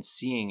it and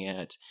seeing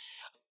it,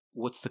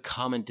 what's the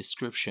common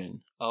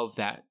description of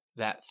that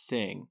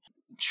thing?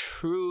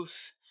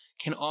 Truth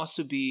can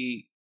also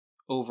be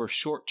over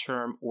short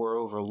term or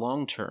over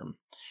long term,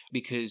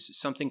 because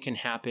something can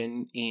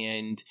happen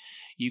and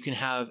you can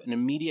have an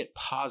immediate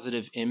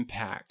positive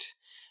impact.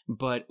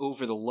 But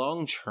over the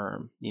long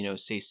term, you know,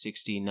 say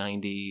 60,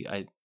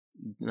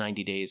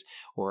 90 days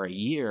or a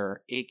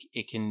year,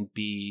 it can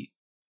be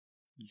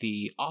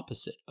the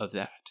opposite of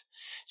that.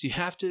 So you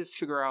have to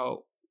figure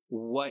out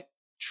what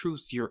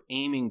truth you're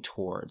aiming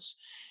towards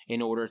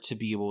in order to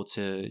be able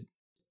to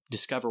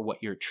discover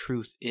what your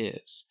truth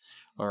is,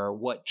 or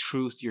what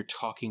truth you're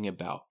talking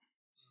about.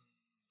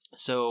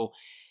 So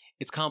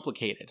it's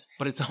complicated,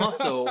 but it's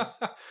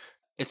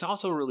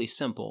also really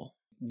simple,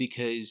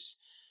 because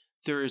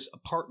there's a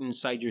part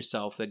inside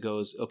yourself that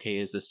goes, okay,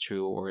 is this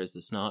true or is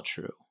this not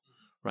true?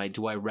 right?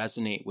 Do I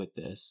resonate with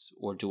this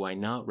or do I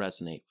not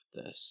resonate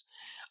with this?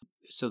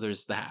 So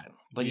there's that.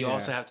 But you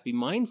also have to be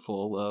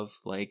mindful of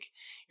like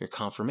your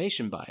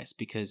confirmation bias,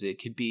 because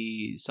it could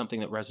be something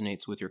that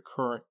resonates with your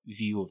current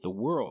view of the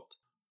world.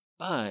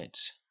 But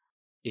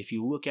if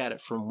you look at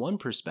it from one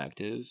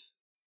perspective,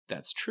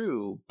 that's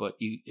true. But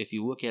if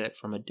you look at it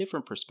from a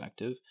different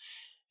perspective,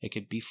 it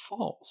could be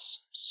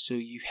false. So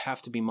you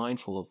have to be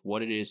mindful of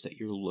what it is that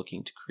you're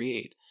looking to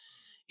create,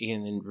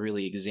 and then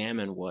really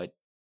examine what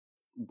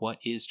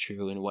is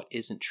true and what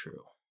isn't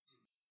true.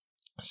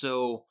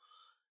 So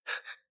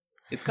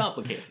it's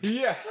complicated.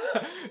 Yeah,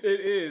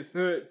 it is.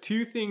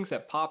 Two things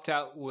that popped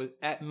out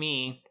at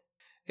me.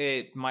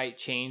 It might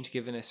change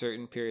given a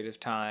certain period of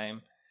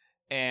time.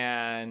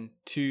 And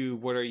two,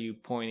 what are you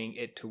pointing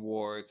it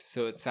towards?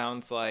 So it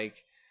sounds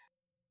like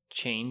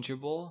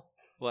changeable.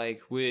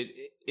 Like,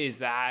 is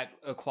that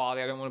a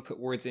quality? I don't want to put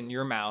words in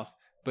your mouth,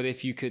 but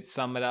if you could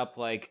sum it up,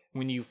 like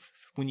when you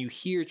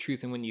hear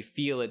truth and when you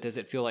feel it, does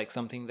it feel like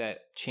something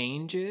that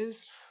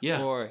changes?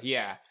 Yeah. Or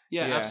yeah,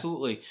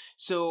 absolutely.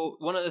 So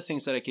one of the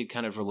things that I could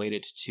kind of relate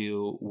it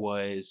to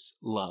was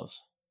love,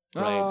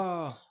 right?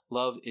 Oh.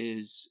 Love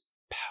is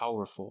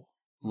powerful.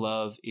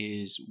 Love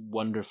is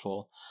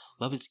wonderful.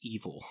 Love is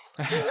evil.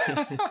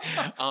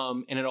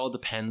 And it all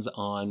depends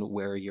on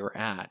where you're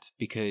at,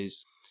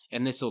 because,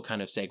 and this will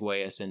kind of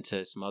segue us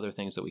into some other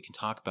things that we can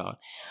talk about.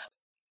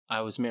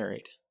 I was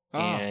married.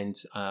 And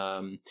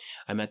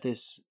I met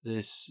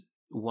this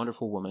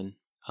wonderful woman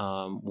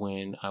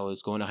when I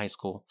was going to high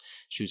school.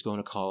 She was going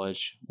to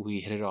college. We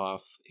hit it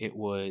off. It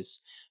was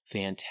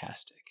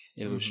fantastic.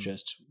 It was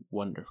just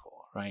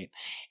wonderful, right?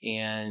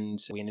 And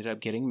we ended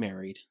up getting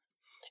married,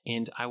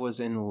 and I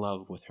was in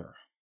love with her.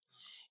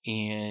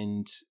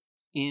 And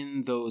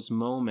in those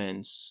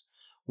moments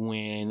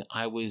when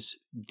I was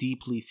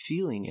deeply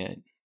feeling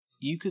it,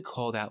 you could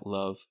call that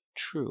love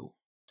true.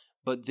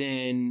 But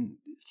then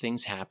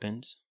things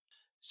happened.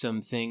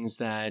 Some things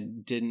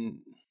that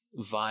didn't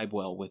vibe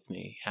well with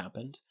me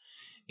happened.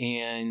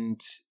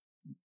 And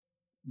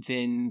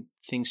then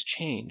things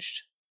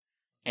changed.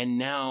 And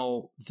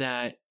now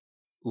that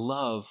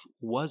love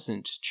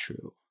wasn't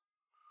true,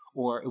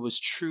 or it was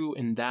true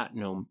in that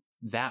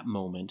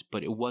moment,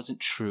 but it wasn't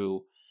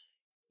true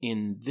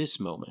in this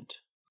moment.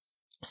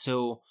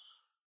 So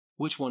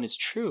which one is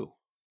true?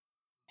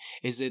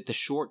 Is it the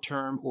short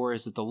term or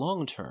is it the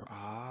long term?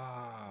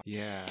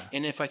 Yeah.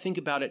 And if I think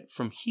about it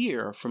from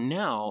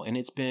now, and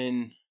it's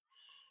been,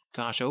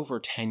 over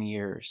 10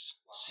 years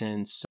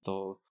since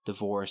the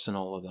divorce and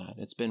all of that.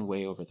 It's been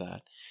way over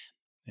that.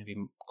 Maybe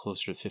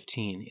closer to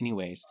 15.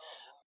 Anyways,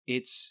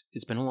 it's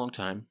been a long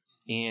time.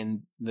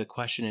 And the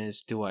question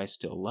is, do I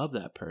still love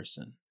that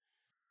person?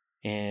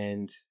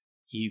 And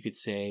you could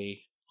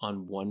say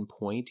on one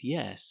point,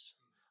 yes,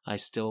 I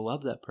still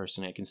love that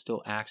person. I can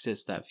still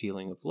access that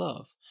feeling of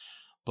love.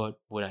 But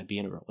would I be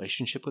in a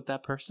relationship with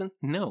that person?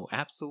 No,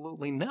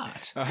 absolutely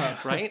not.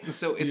 Right?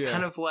 So it's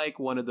kind of like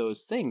one of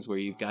those things where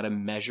you've got to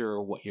measure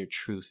what your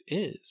truth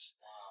is.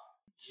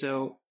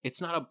 So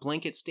it's not a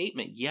blanket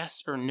statement,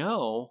 yes or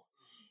no.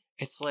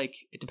 It's like,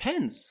 it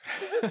depends.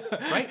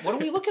 Right? What are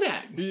we looking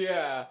at?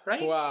 Yeah.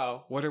 Right?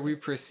 Wow. What are we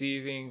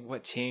perceiving?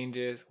 What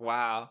changes?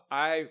 Wow.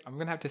 I'm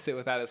going to have to sit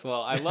with that as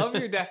well. I love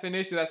your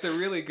definition. That's a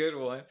really good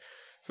one.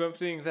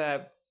 Something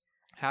that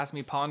has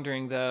me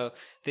pondering, though,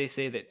 they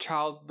say that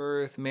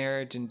childbirth,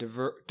 marriage, and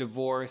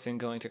divorce and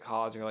going to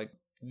college are like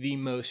the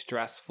most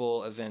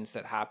stressful events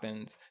that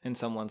happens in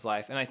someone's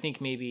life. And I think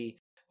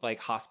maybe like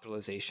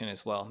hospitalization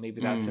as well.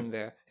 Maybe that's in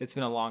there. It's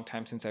been a long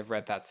time since I've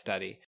read that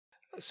study.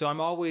 So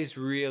I'm always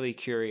really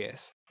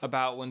curious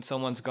about when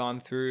someone's gone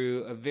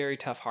through a very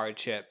tough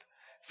hardship.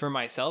 For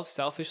myself,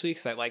 selfishly,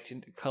 because I like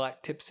to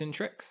collect tips and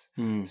tricks.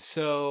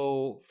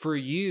 So for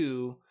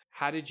you,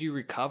 how did you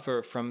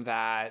recover from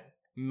that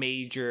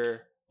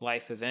major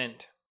life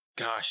event?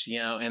 Gosh,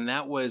 and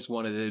that was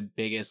one of the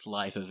biggest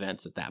life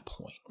events at that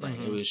point, right?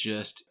 It was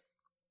just,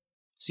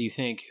 so you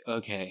think,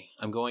 okay,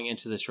 I'm going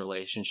into this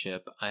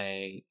relationship.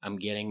 I'm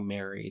getting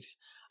married.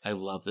 I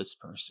love this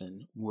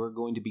person. We're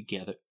going to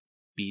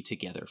be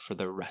together for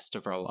the rest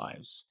of our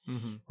lives,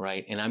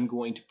 right? And I'm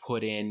going to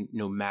put in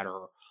I'm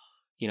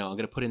going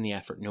to put in the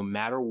effort no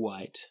matter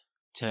what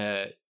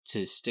to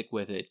stick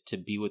with it, to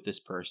be with this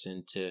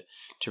person, to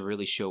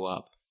really show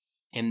up.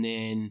 And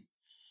then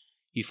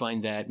you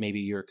find that maybe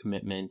your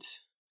commitment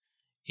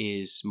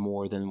is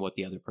more than what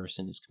the other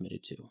person is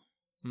committed to.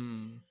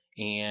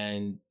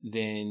 And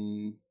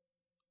then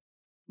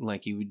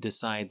like you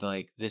decide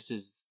like, this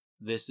is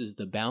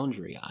the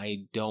boundary.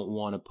 I don't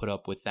want to put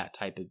up with that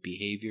type of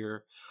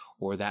behavior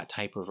or that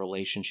type of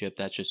relationship.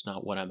 That's just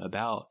not what I'm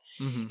about.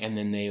 And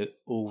then they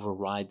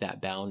override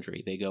that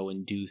boundary. They go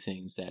and do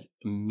things that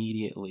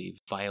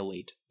immediately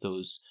violate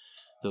those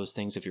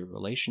things of your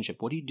relationship.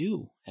 What do you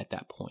do at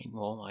that point?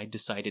 Well, I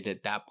decided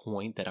at that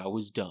point that I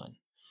was done,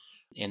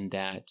 and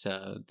that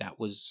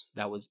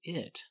was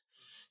it.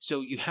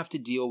 So you have to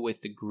deal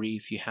with the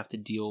grief. You have to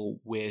deal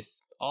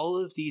with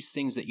all of these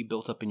things that you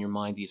built up in your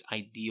mind, these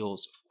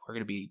ideals of we're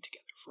going to be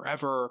together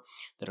forever,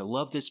 that I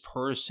love this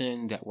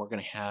person, that we're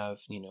going to have,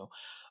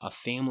 a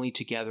family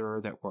together,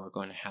 that we're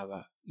going to have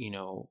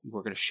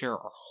we're going to share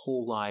our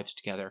whole lives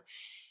together.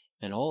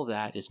 And all of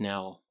that is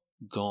now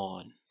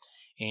gone.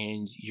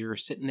 And you're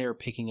sitting there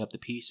picking up the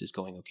pieces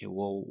going, okay,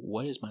 well,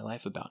 what is my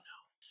life about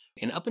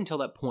now? And up until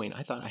that point,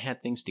 I thought I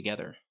had things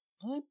together.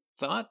 I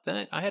thought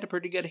that I had a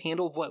pretty good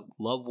handle of what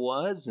love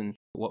was and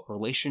what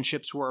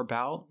relationships were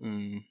about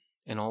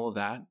and all of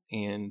that.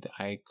 And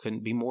I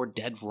couldn't be more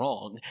dead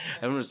wrong.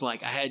 It was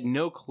like I had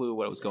no clue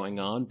what was going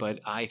on, but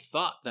I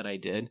thought that I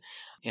did.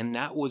 And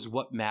that was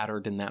what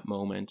mattered in that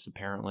moment,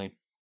 apparently.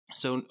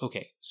 So,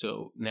 okay,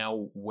 so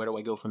now where do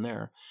I go from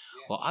there?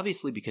 Yeah. Well,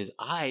 obviously, because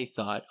I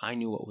thought I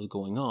knew what was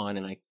going on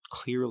and I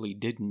clearly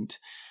didn't,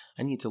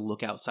 I need to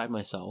look outside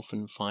myself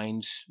and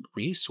find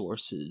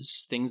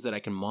resources, things that I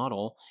can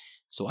model.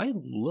 So I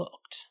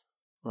looked,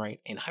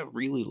 right? And I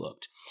really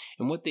looked.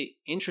 And what the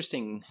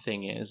interesting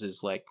thing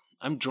is like,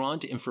 I'm drawn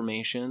to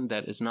information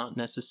that is not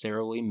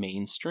necessarily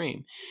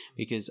mainstream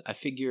because I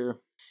figure,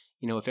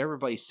 if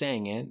everybody's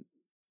saying it,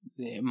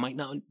 it might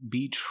not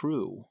be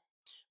true.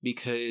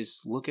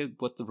 Because look at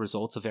what the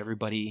results of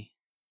everybody,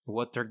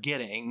 what they're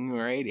getting,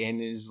 right?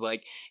 And is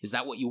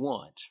that what you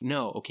want?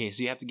 No. Okay,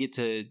 so you have to get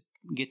to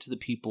the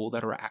people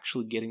that are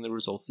actually getting the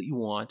results that you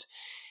want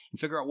and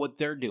figure out what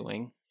they're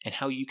doing and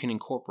how you can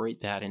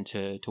incorporate that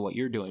into what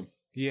you're doing.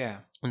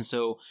 Yeah. And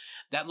so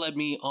that led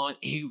me on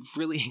a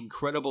really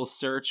incredible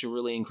search, a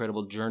really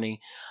incredible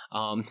journey.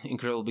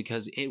 Incredible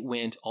because it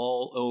went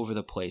all over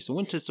the place. It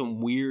went to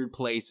some weird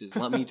places,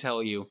 let me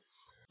tell you.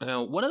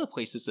 One of the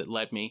places that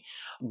led me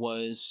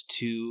was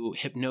to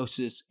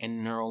hypnosis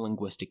and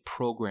neuro-linguistic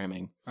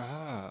programming.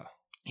 Ah.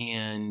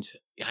 And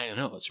I don't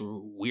know, it's a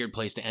weird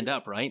place to end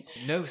up, right?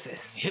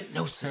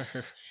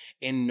 Hypnosis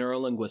and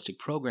neuro-linguistic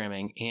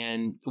programming.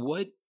 And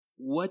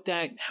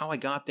how I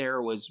got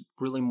there was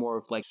really more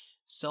of like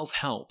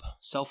self-help,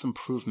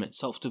 self-improvement,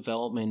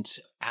 self-development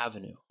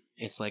avenue.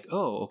 It's like,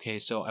 oh, okay,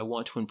 so I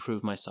want to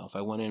improve myself.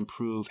 I want to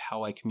improve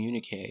how I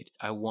communicate.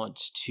 I want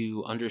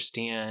to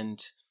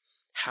understand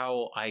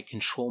how I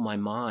control my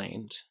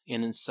mind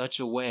and in such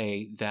a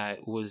way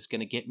that was going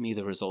to get me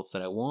the results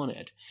that I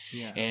wanted.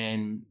 Yeah.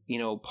 And,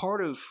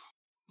 part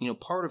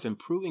of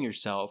improving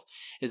yourself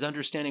is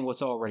understanding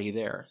what's already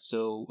there.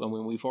 So,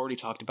 we've already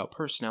talked about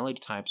personality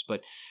types,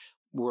 but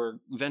we're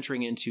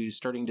venturing into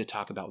starting to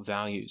talk about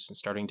values and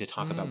starting to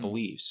talk about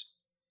beliefs.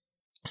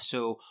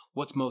 So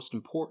what's most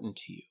important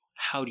to you?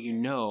 How do you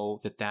know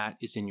that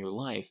is in your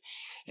life?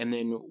 And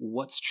then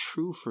what's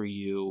true for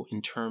you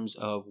in terms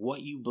of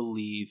what you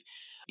believe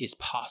is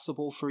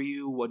possible for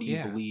you? What do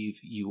you believe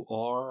you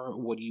are?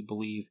 What do you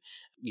believe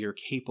you're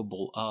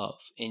capable of?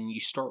 And you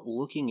start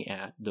looking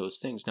at those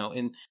things. Now,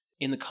 in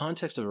the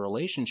context of a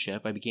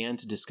relationship, I began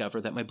to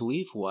discover that my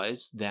belief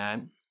was that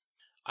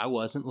I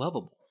wasn't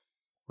lovable,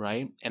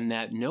 right? And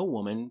that no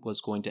woman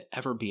was going to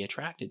ever be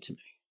attracted to me.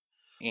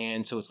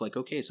 And so it's like,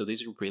 okay, so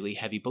these are really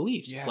heavy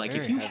beliefs. It's like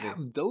if you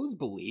have those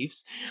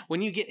beliefs,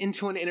 when you get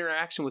into an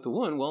interaction with a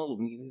woman, well,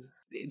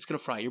 it's going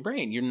to fry your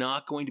brain. You're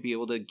not going to be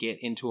able to get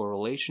into a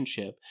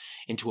relationship,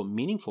 into a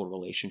meaningful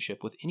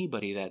relationship with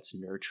anybody that's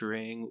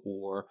nurturing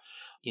or,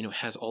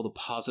 has all the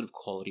positive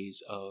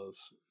qualities of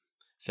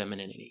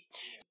femininity.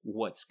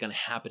 What's going to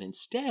happen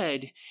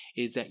instead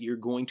is that you're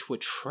going to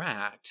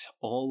attract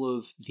all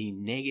of the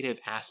negative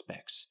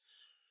aspects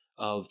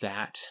of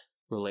that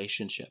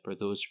relationship or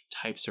those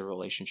types of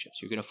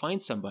relationships. You're going to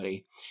find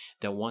somebody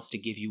that wants to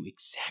give you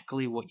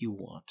exactly what you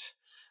want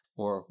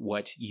or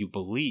what you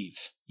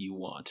believe you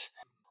want.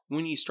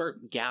 When you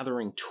start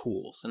gathering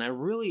tools, and I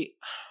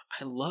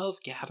love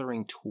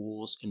gathering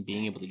tools and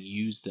being able to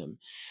use them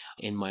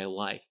in my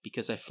life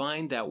because I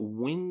find that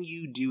when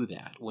you do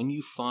that, when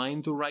you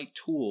find the right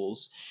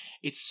tools,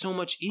 it's so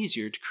much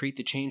easier to create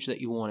the change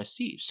that you want to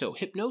see. So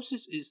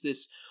hypnosis is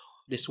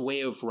this way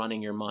of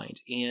running your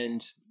mind.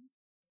 And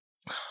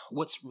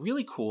what's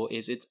really cool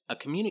is it's a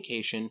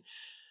communication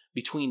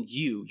between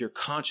you, your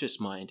conscious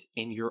mind,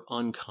 and your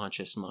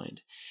unconscious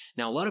mind.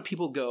 Now, a lot of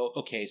people go,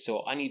 okay,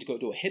 so I need to go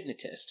to a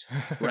hypnotist,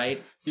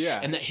 right? Yeah.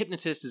 And that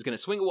hypnotist is going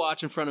to swing a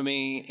watch in front of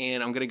me,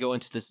 and I'm going to go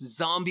into this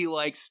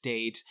zombie-like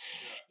state,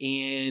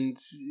 and,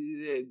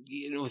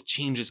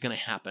 change is going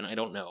to happen. I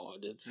don't know.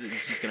 It's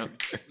just going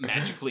to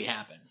magically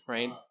happen,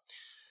 right?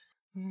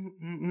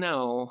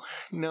 No,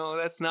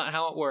 that's not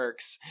how it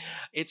works.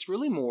 It's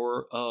really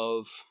more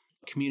of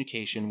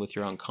communication with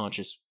your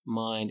unconscious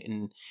mind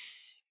and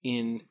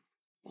in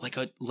like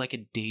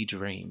a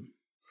daydream,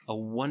 a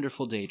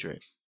wonderful daydream.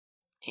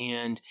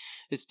 And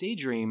this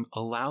daydream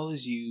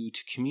allows you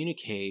to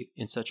communicate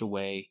in such a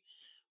way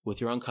with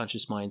your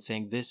unconscious mind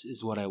saying, this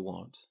is what I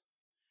want.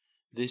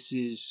 This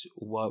is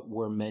what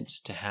we're meant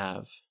to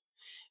have.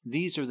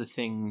 These are the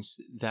things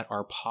that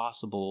are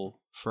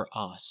possible for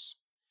us.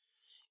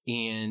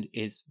 And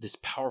it's this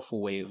powerful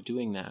way of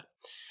doing that.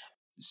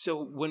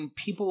 So when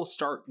people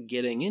start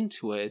getting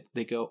into it,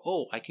 they go,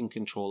 oh, I can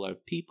control other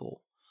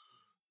people.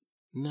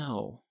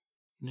 No,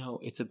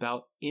 it's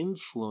about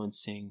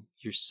influencing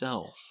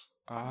yourself.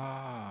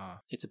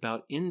 Ah. It's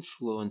about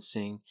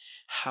influencing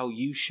how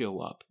you show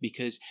up,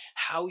 because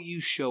how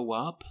you show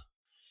up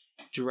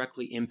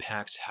directly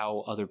impacts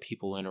how other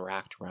people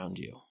interact around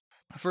you.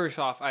 First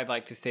off, I'd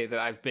like to say that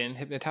I've been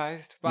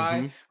hypnotized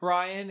by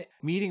Ryan.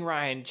 Meeting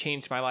Ryan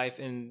changed my life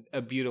in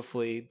a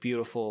beautifully,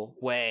 beautiful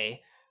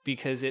way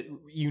because it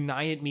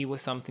united me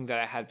with something that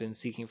I had been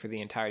seeking for the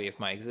entirety of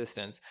my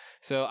existence.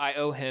 So I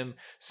owe him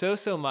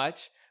so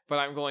much, but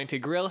I'm going to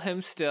grill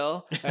him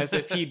still as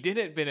if he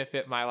didn't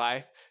benefit my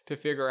life to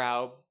figure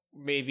out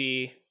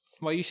maybe,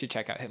 well, you should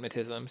check out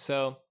hypnotism.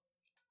 So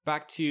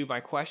back to my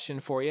question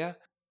for you.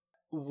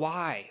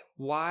 Why?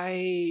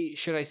 Why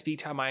should I speak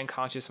to my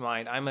unconscious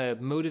mind? I'm a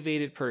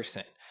motivated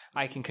person.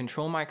 I can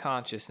control my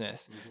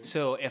consciousness.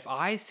 So if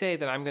I say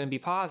that I'm going to be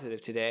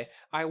positive today,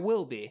 I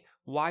will be.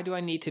 Why do I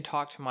need to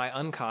talk to my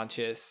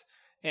unconscious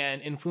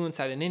and influence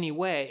that in any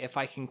way if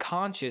I can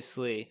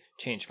consciously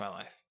change my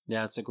life?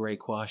 That's a great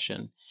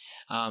question.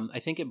 I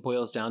think it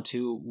boils down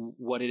to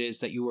what it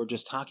is that you were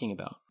just talking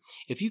about.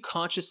 If you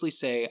consciously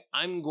say,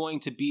 I'm going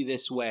to be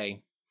this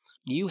way,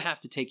 you have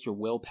to take your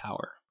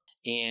willpower.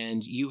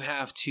 And you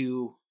have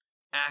to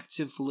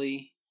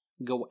actively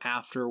go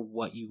after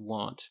what you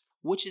want,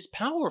 which is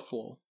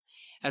powerful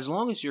as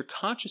long as you're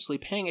consciously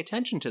paying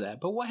attention to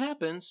that. But what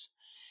happens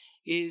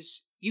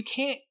is you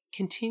can't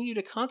continue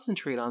to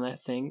concentrate on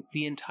that thing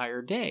the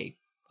entire day.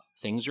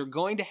 Things are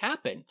going to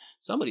happen.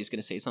 Somebody's going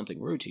to say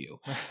something rude to you.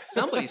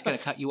 Somebody's going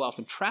to cut you off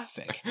in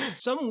traffic.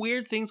 Some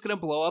weird thing's going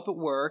to blow up at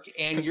work,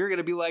 and you're going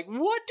to be like,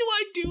 what do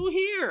I do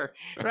here?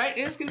 Right?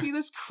 And it's going to be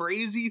this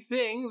crazy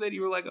thing that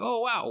you were like,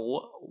 oh,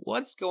 wow,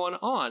 what's going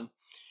on?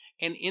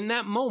 And in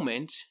that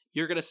moment,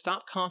 you're going to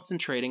stop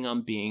concentrating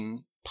on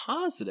being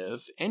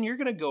positive, and you're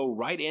going to go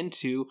right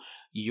into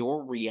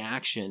your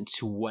reaction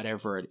to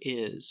whatever it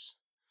is.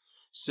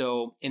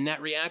 So, and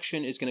that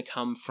reaction is going to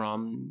come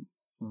from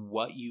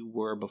what you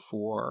were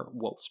before,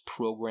 what was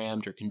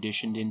programmed or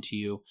conditioned into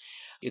you.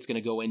 It's going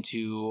to go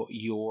into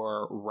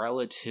your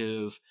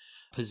relative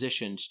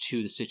positions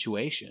to the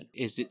situation.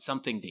 Is it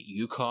something that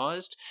you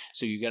caused?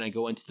 So you're going to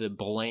go into the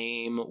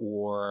blame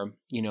or,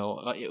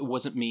 it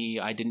wasn't me,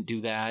 I didn't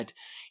do that,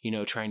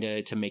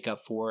 trying to make up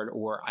for it,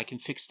 or I can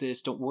fix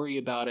this, don't worry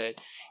about it,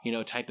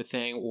 type of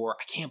thing. Or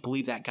I can't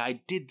believe that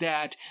guy did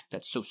that.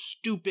 That's so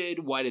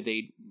stupid. Why did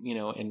they,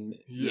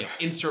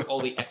 insert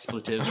all the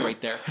expletives right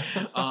there.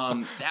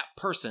 That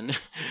person.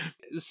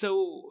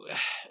 So,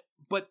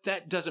 but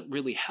that doesn't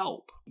really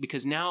help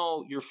because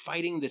now you're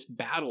fighting this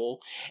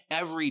battle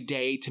every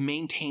day to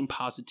maintain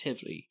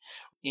positivity.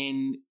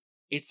 And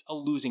it's a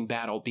losing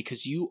battle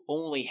because you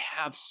only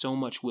have so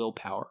much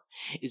willpower.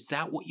 Is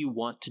that what you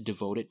want to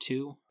devote it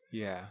to?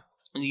 Yeah.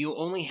 You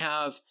only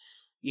have,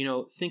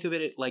 think of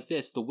it like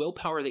this. The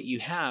willpower that you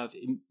have,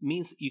 it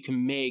means that you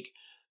can make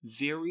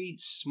very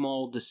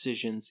small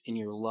decisions in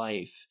your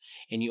life,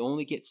 and you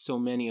only get so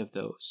many of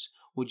those.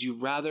 Would you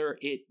rather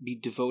it be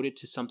devoted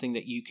to something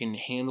that you can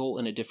handle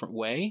in a different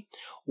way?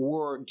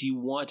 Or do you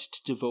want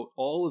to devote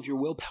all of your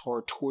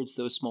willpower towards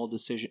those small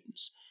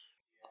decisions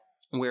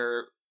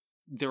where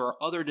there are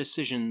other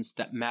decisions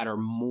that matter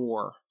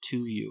more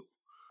to you?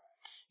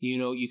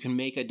 You can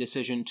make a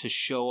decision to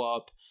show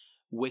up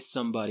with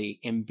somebody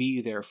and be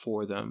there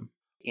for them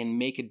and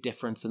make a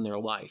difference in their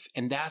life.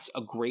 And that's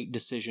a great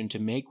decision to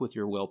make with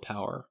your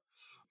willpower.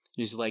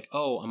 It's like,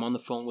 oh, I'm on the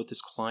phone with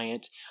this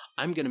client.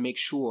 I'm going to make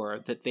sure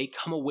that they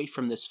come away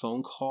from this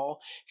phone call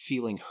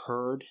feeling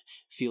heard,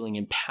 feeling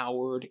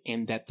empowered,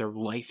 and that their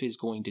life is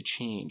going to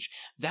change.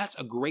 That's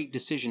a great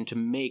decision to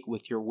make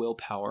with your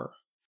willpower.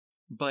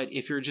 But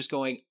if you're just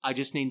going, I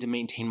just need to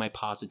maintain my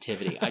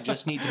positivity. I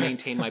just need to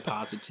maintain my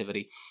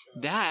positivity.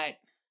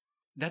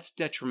 That's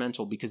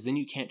detrimental because then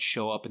you can't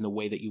show up in the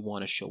way that you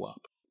want to show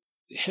up.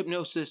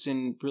 Hypnosis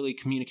and really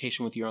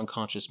communication with your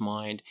unconscious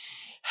mind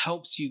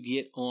helps you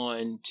get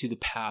on to the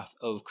path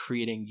of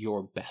creating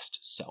your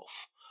best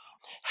self.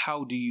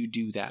 How do you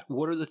do that?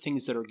 What are the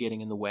things that are getting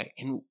in the way?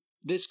 And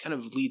this kind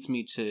of leads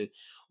me to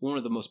one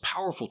of the most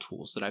powerful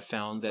tools that I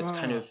found that's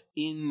kind of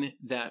in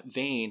that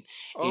vein.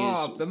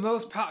 The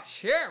most powerful.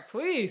 Share,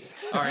 please.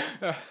 All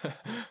right.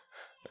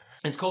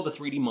 It's called the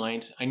 3D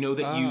Mind. I know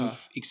that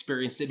you've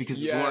experienced it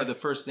because it's one of the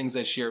first things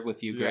I shared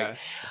with you, Greg.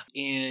 Yes.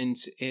 And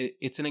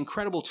it's an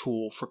incredible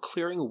tool for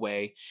clearing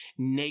away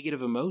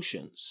negative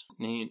emotions.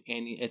 And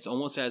it's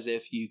almost as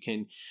if you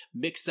can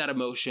mix that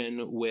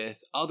emotion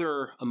with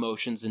other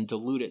emotions and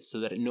dilute it so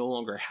that it no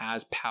longer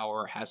has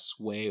power, has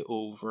sway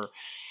over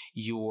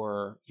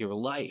your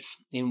life.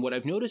 And what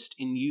I've noticed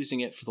in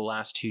using it for the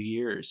last 2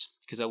 years,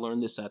 because I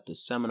learned this at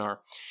this seminar,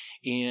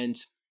 and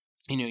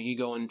you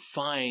go and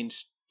find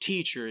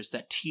teachers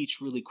that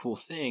teach really cool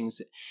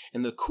things.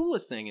 And the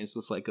coolest thing is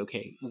it's like,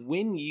 okay,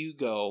 when you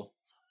go,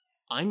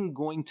 I'm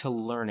going to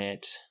learn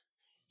it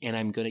and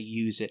I'm going to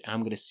use it. I'm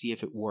going to see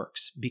if it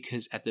works.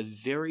 Because at the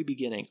very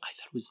beginning, I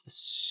thought it was the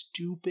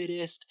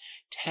stupidest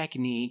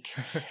technique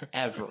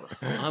ever.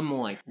 I'm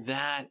like,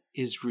 that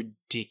is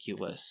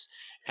ridiculous.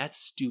 That's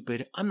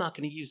stupid. I'm not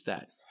going to use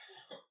that.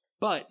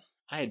 But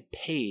I had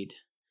paid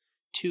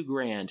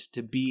 $2,000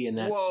 to be in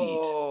that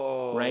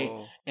Whoa. seat,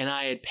 right? And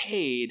I had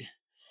paid,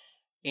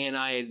 and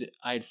I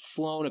had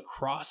flown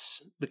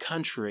across the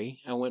country.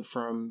 I went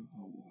from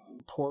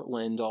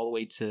Portland all the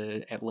way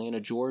to Atlanta,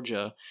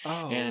 Georgia.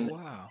 Oh, and,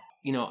 wow.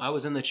 I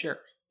was in the chair,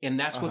 and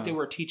that's what they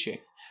were teaching,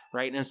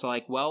 right? And it's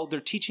like, well, they're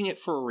teaching it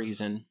for a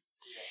reason.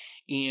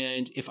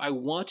 And if I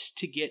want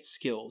to get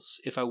skills,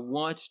 if I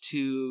want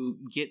to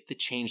get the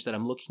change that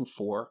I'm looking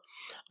for,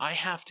 I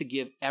have to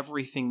give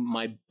everything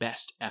my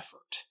best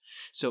effort.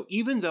 So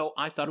even though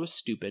I thought it was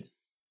stupid,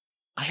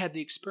 I had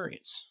the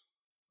experience,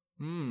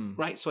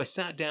 right? So I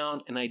sat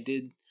down and I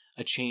did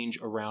a change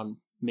around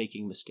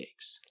making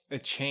mistakes. A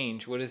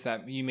change? What is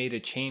that? You made a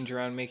change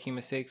around making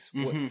mistakes?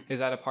 Mm-hmm. Is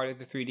that a part of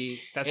the 3D?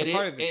 That's a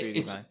part of the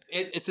 3D mind.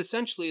 It's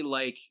essentially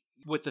like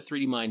with the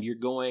 3D mind, you're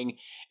going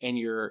and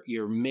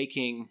you're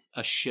making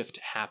a shift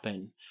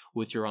happen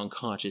with your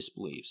unconscious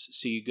beliefs.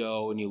 So you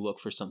go and you look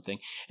for something.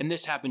 And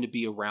this happened to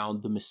be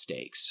around the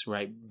mistakes,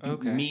 right?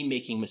 Okay. Me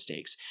making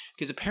mistakes.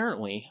 Because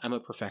apparently I'm a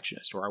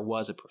perfectionist, or I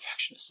was a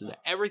perfectionist. So that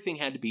everything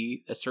had to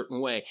be a certain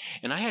way.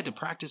 And I had to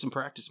practice and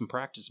practice and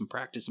practice and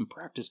practice and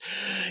practice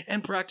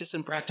and practice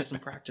and practice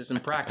and practice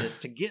and practice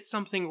to get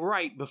something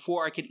right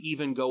before I could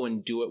even go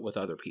and do it with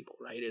other people,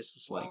 right? It's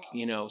just like,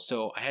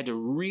 so I had to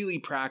really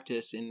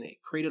practice, and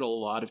it created a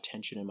lot of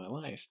tension in my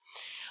life.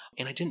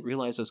 And I didn't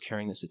realize I was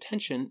carrying this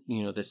attention,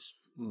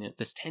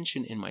 this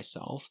tension in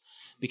myself,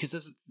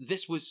 because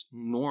this was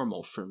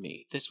normal for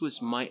me. This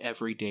was my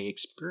everyday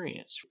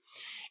experience.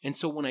 And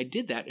so when I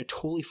did that, it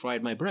totally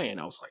fried my brain.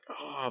 I was like,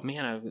 oh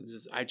man,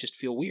 I just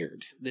feel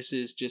weird. This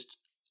is just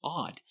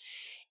odd.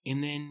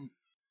 And then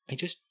I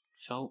just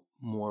felt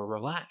more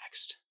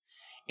relaxed.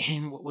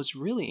 And what was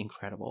really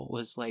incredible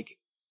was like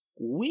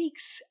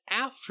weeks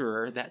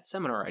after that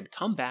seminar, I'd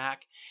come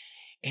back,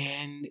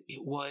 and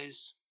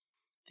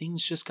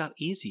things just got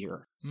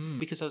easier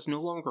because I was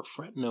no longer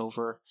fretting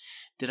over,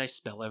 did I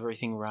spell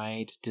everything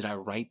right? Did I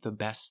write the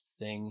best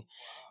thing?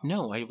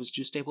 No, I was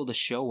just able to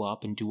show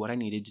up and do what I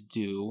needed to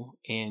do.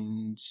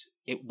 And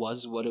it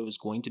was what it was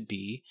going to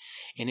be.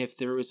 And if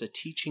there was a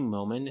teaching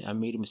moment, I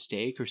made a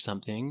mistake or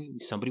something,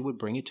 somebody would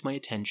bring it to my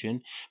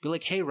attention, be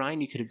like, hey,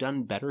 Ryan, you could have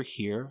done better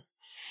here.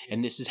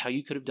 And this is how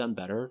you could have done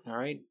better. All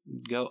right,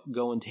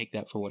 go and take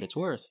that for what it's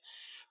worth.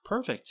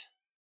 Perfect.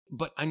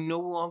 But I no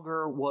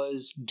longer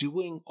was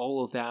doing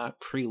all of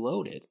that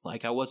preloaded.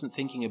 Like I wasn't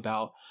thinking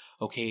about,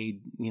 okay,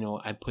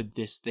 I put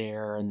this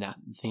there and that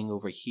thing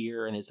over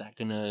here, and is that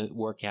going to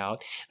work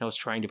out? And I was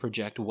trying to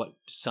project what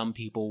some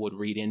people would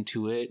read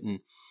into it. And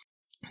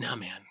no,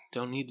 man,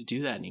 don't need to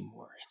do that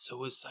anymore. And so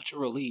it was such a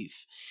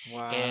relief.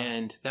 Wow.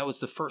 And that was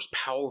the first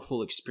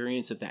powerful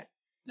experience of that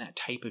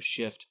type of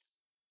shift.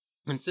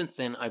 And since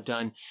then, I've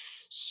done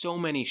so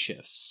many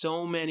shifts,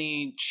 so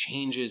many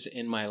changes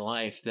in my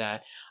life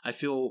that I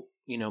feel,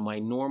 my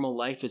normal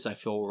life is I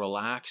feel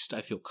relaxed.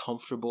 I feel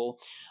comfortable.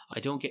 I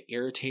don't get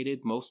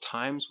irritated most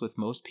times with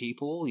most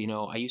people.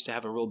 I used to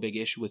have a real big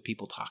issue with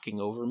people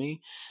talking over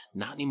me.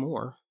 Not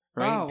anymore.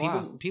 Right? Oh,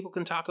 wow. People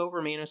can talk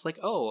over me, and it's like,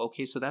 oh,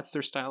 okay, so that's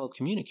their style of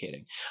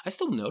communicating. I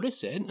still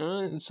notice it.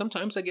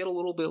 Sometimes I get a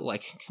little bit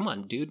like, come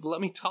on, dude, let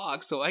me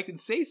talk so I can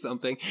say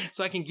something,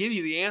 so I can give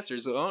you the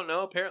answers. So, oh,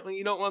 no, apparently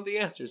you don't want the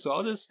answer, so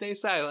I'll just stay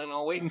silent and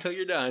I'll wait until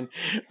you're done.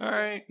 All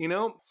right,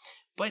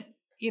 But,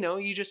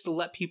 you just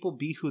let people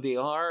be who they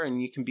are,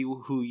 and you can be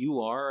who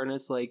you are. And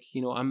it's like,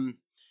 I'm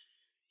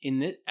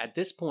at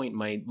this point,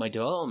 my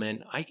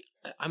development,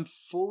 I'm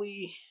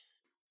fully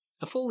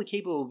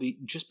capable of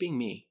just being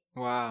me.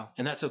 Wow.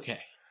 And that's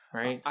okay,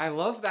 right? I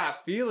love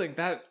that feeling.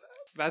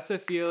 That's a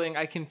feeling.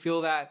 I can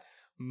feel that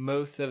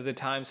most of the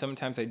time.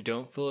 Sometimes I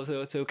don't feel as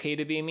though it's okay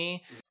to be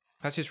me.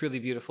 That's just really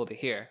beautiful to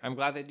hear. I'm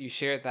glad that you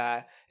shared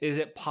that. Is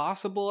it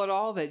possible at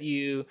all that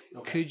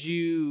could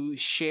you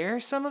share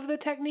some of the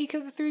technique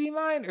of the 3D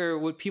mind, or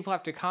would people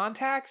have to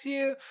contact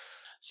you?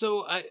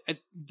 So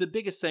the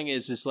biggest thing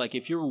is like,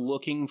 if you're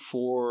looking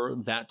for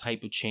that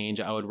type of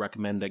change, I would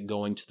recommend that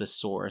going to the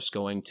source,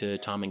 going to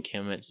Tom and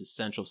Kim, it's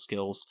Essential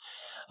Skills,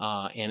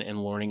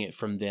 and learning it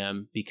from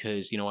them,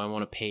 because, I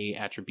want to pay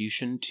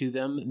attribution to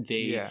them.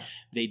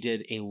 They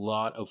did a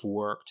lot of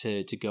work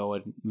to go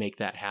and make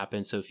that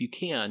happen. So if you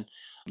can,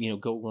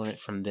 go learn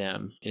it from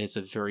them. And it's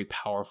a very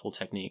powerful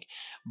technique.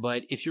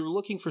 But if you're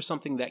looking for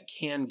something that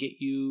can get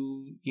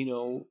you,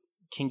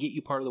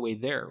 part of the way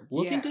there,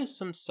 look into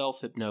some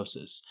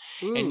self-hypnosis.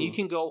 And you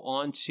can go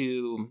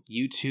onto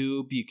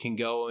YouTube, you can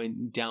go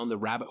down the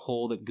rabbit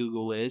hole that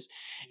Google is,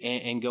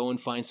 and go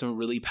and find some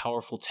really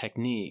powerful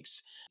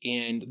techniques.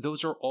 And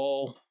those are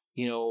all,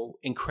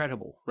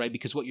 incredible, right?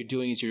 Because what you're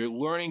doing is you're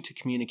learning to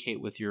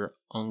communicate with your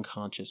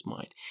unconscious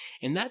mind.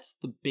 And that's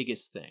the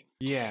biggest thing.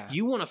 Yeah.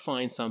 You want to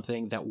find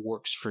something that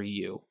works for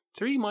you.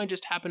 3D mind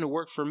just happened to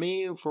work for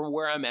me, for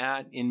where I'm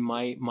at in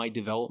my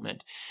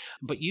development.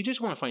 But you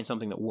just want to find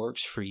something that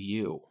works for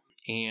you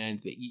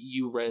and that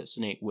you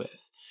resonate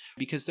with.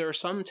 Because there are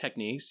some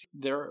techniques,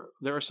 there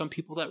are some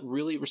people that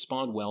really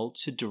respond well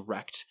to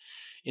direct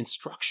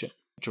instruction.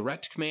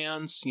 direct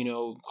commands,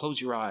 close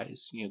your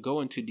eyes,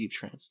 go into deep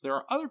trance. There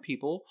are other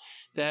people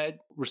that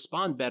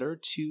respond better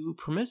to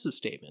permissive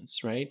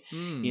statements, right?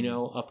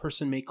 A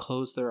person may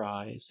close their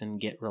eyes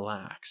and get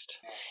relaxed,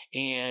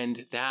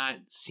 and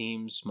that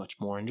seems much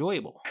more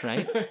enjoyable,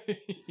 right?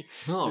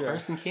 A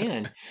person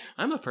can.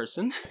 I'm a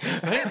person,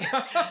 right?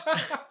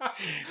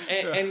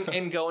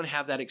 and go and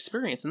have that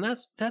experience, and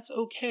that's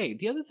okay.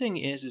 The other thing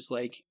is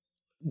like,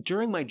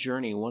 during my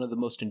journey, one of the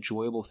most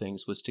enjoyable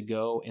things was to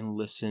go and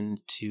listen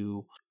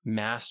to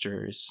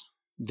masters,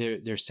 their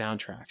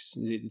soundtracks.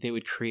 They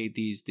would create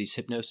these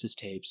hypnosis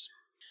tapes,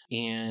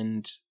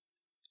 and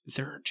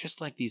they're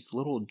just like these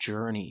little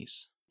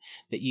journeys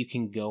that you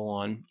can go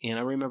on. And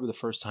I remember the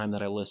first time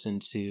that I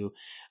listened to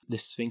The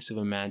Sphinx of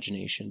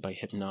Imagination by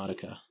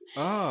Hypnotica.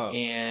 Oh,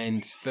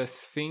 and The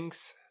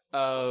Sphinx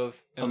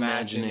of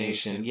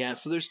Imagination. Yeah,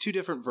 so there's two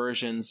different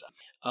versions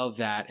of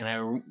that, and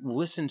I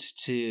listened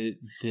to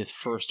the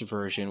first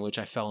version, which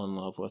I fell in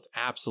love with,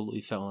 absolutely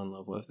fell in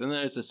love with, and then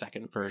there's the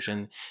second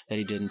version that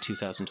he did in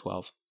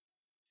 2012,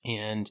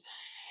 and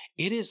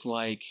it is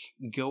like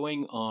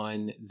going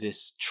on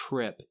this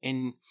trip.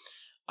 And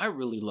I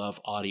really love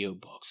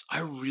audiobooks. I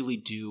really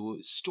do.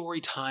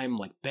 Story time,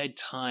 like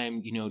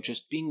bedtime,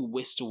 just being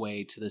whisked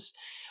away to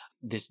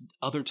this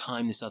other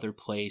time, this other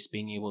place,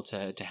 being able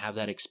to have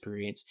that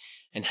experience,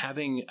 and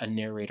having a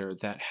narrator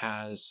that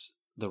has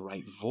the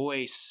right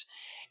voice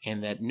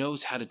and that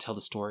knows how to tell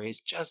the story is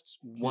just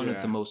one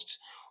of the most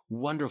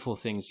wonderful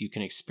things you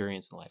can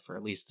experience in life, or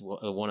at least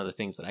one of the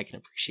things that I can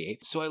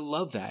appreciate. So I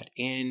love that.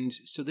 And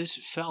so this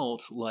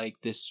felt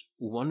like this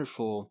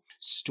wonderful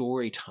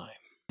story time.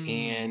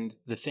 And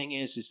the thing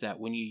is that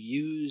when you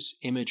use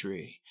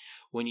imagery,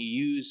 when you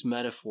use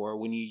metaphor,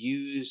 when you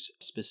use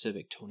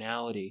specific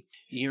tonality,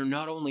 you're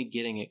not only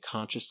getting it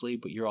consciously,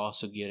 but you're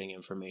also getting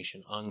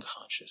information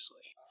unconsciously.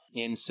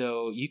 And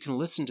so you can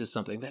listen to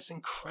something that's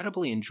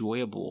incredibly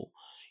enjoyable,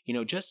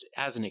 just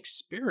as an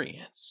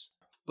experience,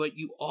 but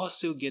you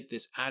also get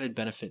this added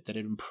benefit that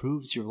it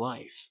improves your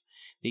life,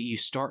 that you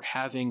start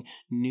having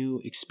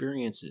new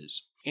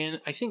experiences.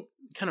 And I think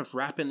kind of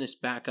wrapping this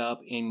back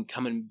up and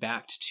coming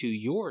back to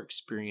your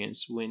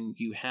experience when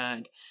you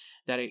had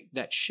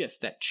that shift,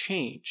 that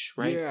change,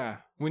 right? Yeah.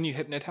 When you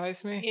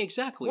hypnotized me?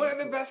 Exactly. One of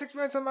the best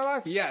experiences of my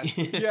life. Yes.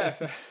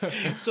 Yes.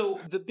 So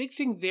the big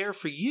thing there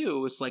for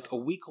you is like a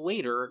week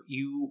later,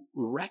 you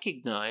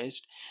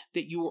recognized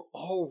that you were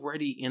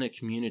already in a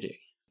community.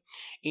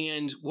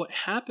 And what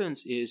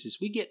happens is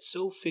we get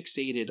so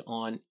fixated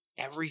on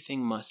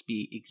everything must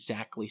be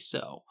exactly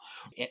so.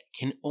 It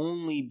can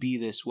only be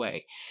this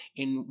way.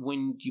 And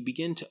when you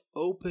begin to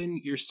open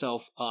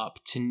yourself up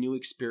to new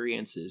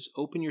experiences,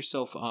 open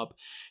yourself up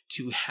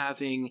to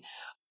having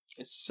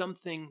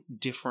something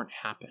different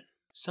happen,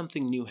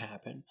 something new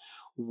happen,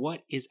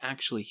 what is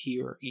actually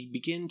here? You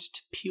begin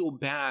to peel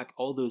back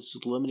all those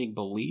limiting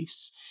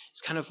beliefs.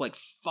 It's kind of like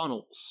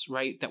funnels,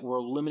 right? That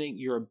were limiting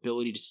your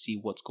ability to see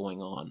what's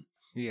going on.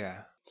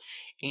 Yeah.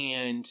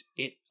 And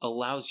it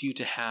allows you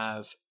to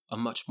have a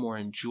much more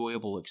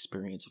enjoyable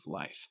experience of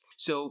life.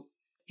 So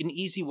an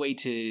easy way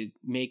to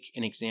make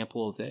an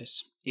example of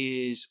this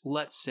is,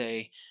 let's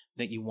say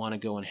that you want to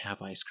go and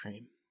have ice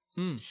cream.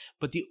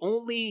 But the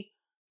only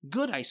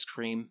good ice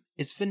cream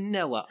is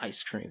vanilla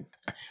ice cream,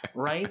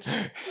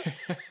 right?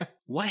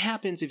 What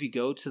happens if you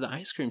go to the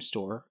ice cream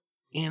store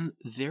and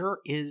there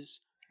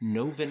is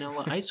no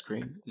vanilla ice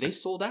cream? They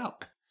sold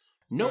out.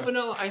 No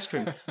vanilla ice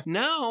cream.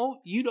 Now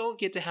you don't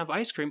get to have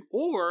ice cream,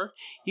 or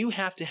you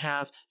have to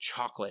have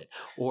chocolate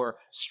or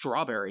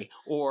strawberry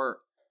or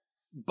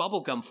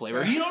bubblegum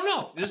flavor. You don't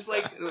know. Just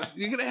like,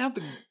 you're going to have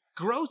the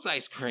gross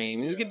ice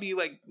cream. It could be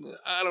like,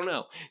 I don't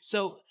know.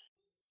 So,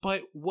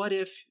 but what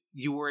if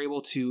you were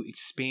able to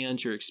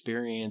expand your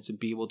experience and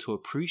be able to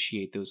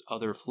appreciate those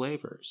other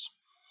flavors?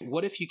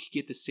 What if you could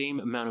get the same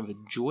amount of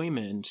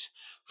enjoyment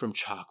from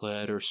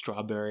chocolate or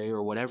strawberry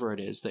or whatever it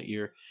is that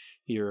you're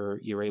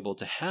able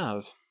to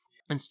have,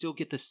 and still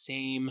get the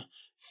same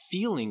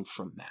feeling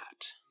from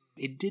that?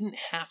 It didn't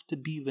have to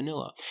be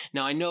vanilla.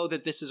 Now, I know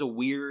that this is a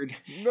weird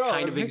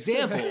kind of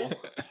example,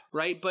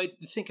 right? But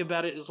think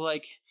about it as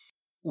like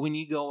when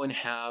you go and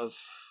have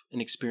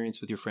an experience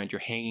with your friend,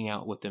 you're hanging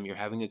out with them, you're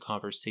having a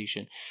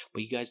conversation,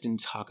 but you guys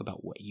didn't talk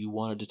about what you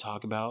wanted to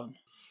talk about.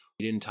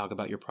 You didn't talk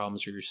about your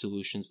problems or your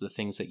solutions, the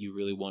things that you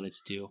really wanted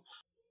to do.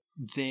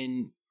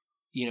 Then,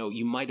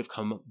 you might have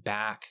come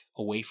back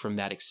away from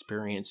that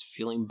experience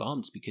feeling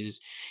bummed because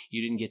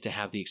you didn't get to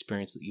have the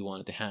experience that you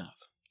wanted to have.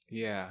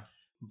 Yeah.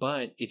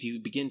 But if you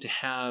begin to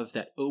have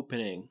that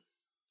opening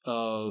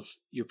of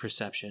your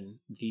perception,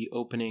 the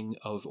opening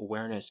of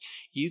awareness,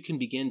 you can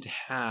begin to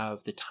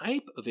have the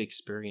type of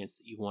experience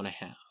that you want to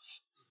have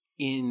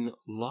in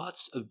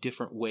lots of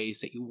different ways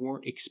that you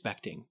weren't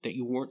expecting, that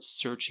you weren't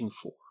searching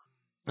for.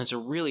 It's a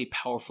really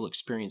powerful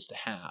experience to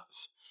have.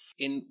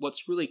 And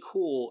what's really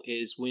cool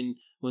is when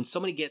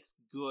somebody gets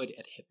good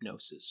at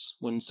hypnosis,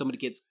 when somebody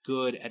gets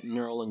good at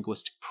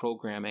neurolinguistic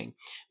programming,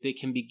 they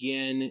can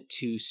begin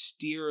to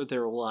steer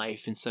their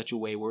life in such a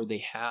way where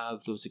they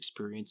have those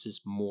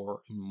experiences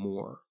more and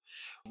more.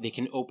 They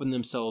can open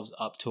themselves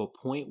up to a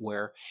point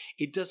where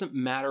it doesn't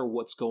matter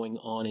what's going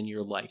on in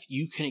your life.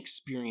 You can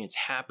experience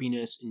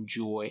happiness and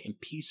joy and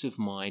peace of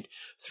mind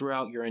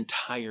throughout your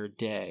entire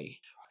day.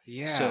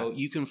 Yeah. So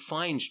you can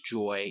find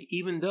joy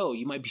even though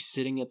you might be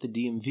sitting at the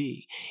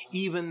DMV,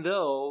 even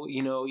though,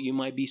 you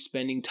might be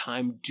spending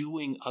time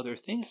doing other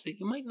things that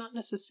you might not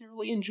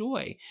necessarily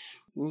enjoy.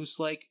 It was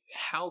like,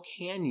 how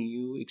can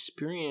you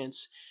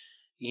experience,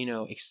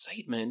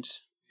 excitement,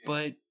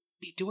 but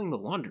be doing the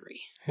laundry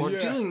or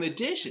doing the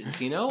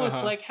dishes,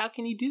 It's like, how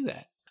can you do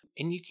that?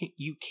 And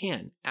you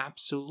can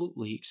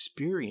absolutely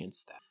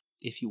experience that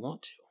if you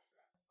want to.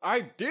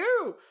 I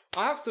do.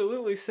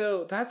 Absolutely.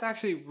 So that's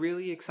actually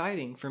really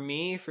exciting for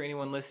me, for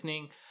anyone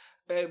listening.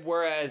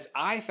 Whereas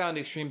I found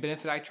extreme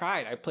benefit,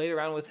 I played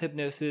around with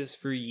hypnosis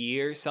for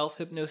years,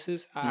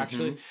 self-hypnosis.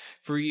 Actually,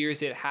 for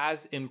years, it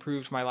has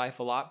improved my life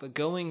a lot. But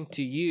going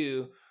to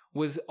you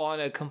was on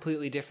a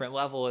completely different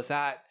level. Is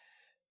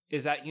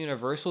that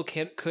universal?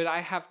 Could I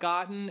have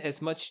gotten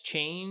as much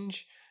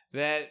change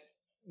that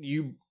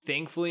you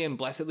thankfully and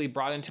blessedly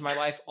brought into my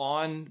life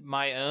on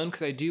my own?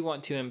 Because I do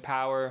want to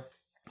empower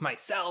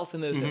myself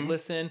and those that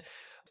listen.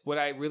 What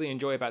I really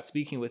enjoy about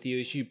speaking with you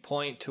is you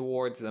point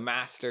towards the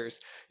masters.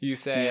 You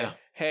say,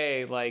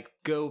 hey,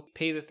 go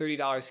pay the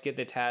 $30 to get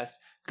the test.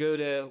 Go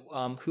to,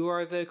 who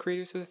are the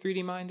creators of the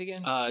 3D Mind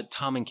again?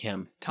 Tom and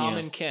Kim.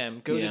 And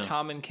Kim. Go to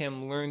Tom and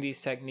Kim, learn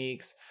these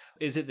techniques.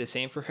 Is it the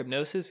same for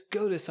hypnosis?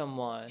 Go to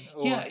someone.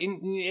 Yeah,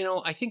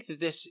 and, I think that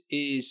this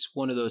is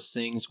one of those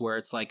things where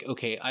it's like,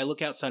 okay, I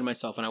look outside of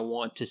myself and I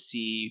want to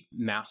see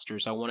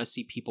masters. I want to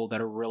see people that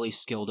are really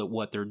skilled at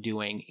what they're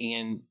doing.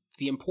 And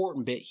the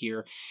important bit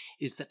here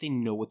is that they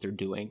know what they're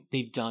doing.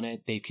 They've done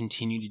it. They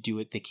continue to do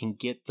it. They can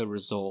get the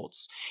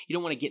results. You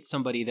don't want to get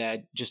somebody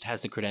that just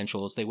has the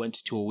credentials. They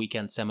went to a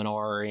weekend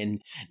seminar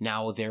and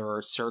now they're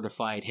a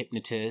certified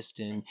hypnotist.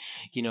 And,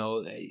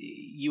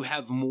 you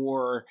have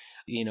more,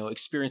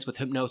 experience with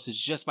hypnosis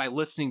just by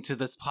listening to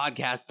this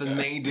podcast than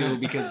they do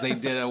because they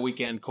did a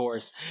weekend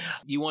course.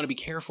 You want to be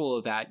careful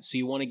of that. So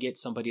you want to get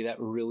somebody that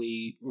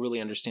really, really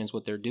understands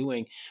what they're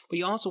doing. But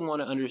you also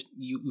want to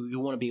you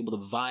want to be able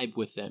to vibe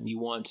with them. You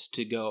want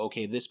to go,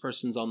 okay, this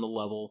person's on the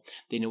level.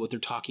 They know what they're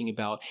talking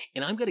about.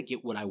 And I'm going to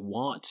get what I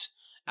want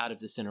out of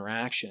this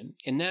interaction.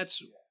 And that's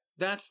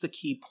the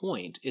key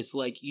point. Is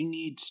like, you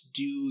need to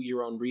do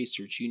your own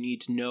research. You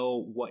need to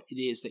know what it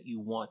is that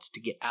you want to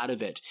get out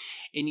of it.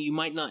 And you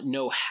might not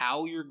know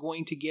how you're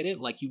going to get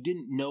it. Like, you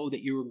didn't know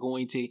that you were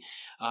going to,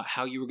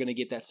 how you were going to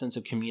get that sense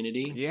of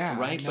community. Yeah,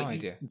 right? I had no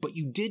idea. But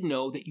you did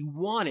know that you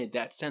wanted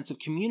that sense of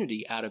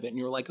community out of it. And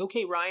you're like,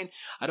 okay, Ryan,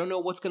 I don't know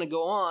what's going to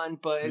go on,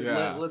 but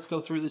let's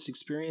go through this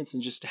experience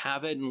and just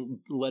have it and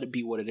let it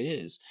be what it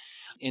is.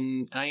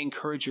 And I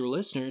encourage your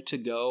listener to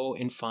go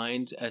and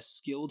find a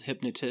skilled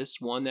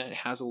hypnotist, one that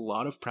has a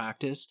lot of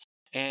practice,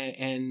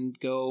 and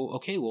go,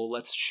 okay, well,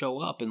 let's show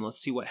up and let's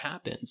see what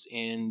happens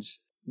and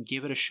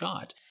give it a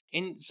shot.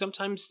 And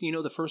sometimes,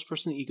 the first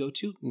person that you go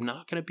to,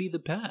 not going to be the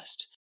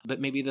best,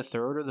 but maybe the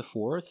third or the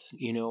fourth,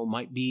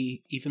 might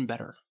be even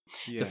better.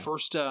 Yeah.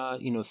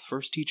 The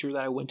first teacher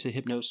that I went to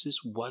hypnosis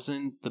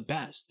wasn't the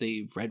best.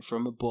 They read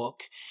from a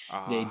book.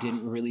 They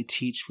didn't really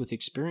teach with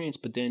experience,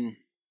 but then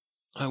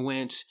I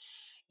went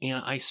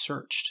and I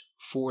searched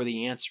for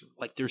the answer.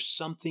 Like, there's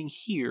something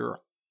here.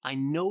 I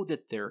know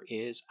that there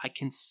is. I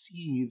can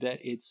see that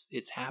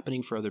it's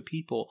happening for other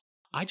people.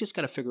 I just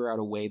got to figure out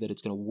a way that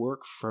it's going to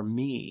work for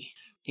me.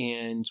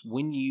 And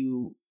when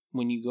you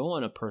go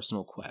on a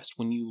personal quest,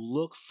 when you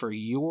look for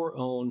your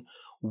own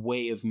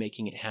way of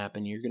making it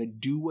happen, you're going to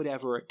do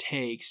whatever it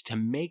takes to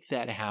make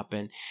that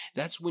happen.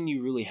 That's when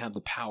you really have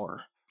the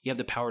power. You have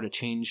the power to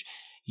change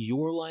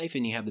your life,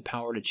 and you have the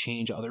power to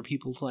change other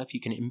people's life.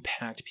 You can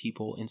impact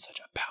people in such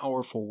a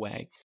powerful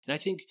way. And I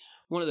think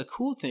one of the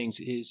cool things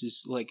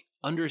is like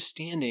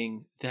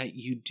understanding that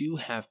you do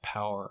have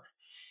power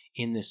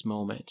in this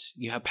moment.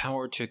 You have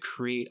power to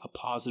create a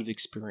positive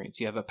experience.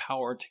 You have a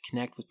power to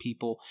connect with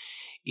people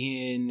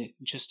in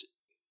just,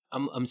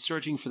 I'm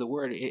searching for the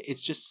word.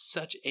 It's just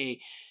such a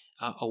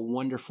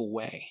wonderful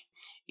way.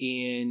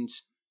 And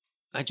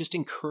I just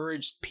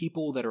encourage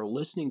people that are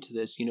listening to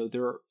this,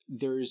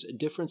 there's a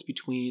difference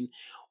between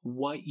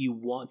what you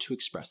want to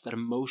express, that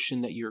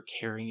emotion that you're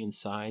carrying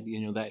inside,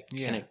 that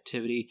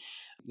connectivity,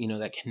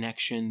 that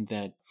connection,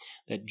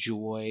 that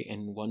joy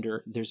and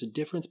wonder. There's a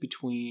difference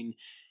between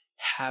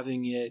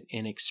having it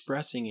and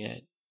expressing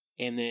it,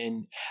 and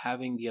then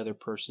having the other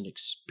person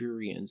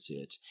experience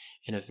it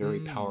in a very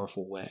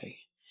powerful way.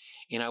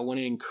 And I want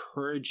to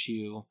encourage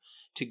you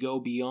to go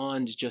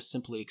beyond just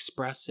simply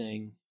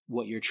expressing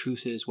what your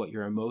truth is, what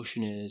your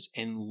emotion is,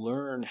 and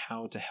learn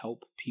how to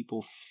help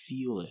people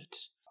feel it.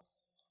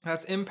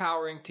 That's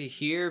empowering to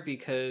hear,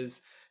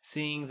 because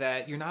seeing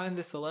that you're not in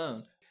this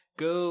alone.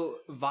 Go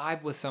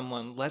vibe with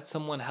someone. Let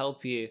someone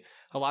help you.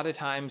 a lot of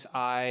times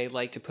I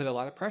like to put a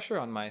lot of pressure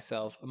on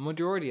myself, a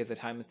majority of the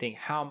time, and think,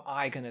 how am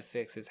I going to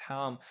fix this?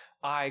 How am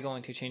I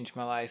going to change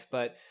my life?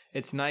 But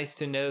it's nice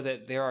to know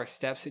that there are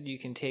steps that you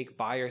can take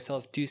by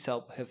yourself. Do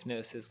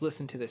self-hypnosis,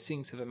 listen to the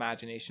Sings of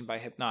Imagination by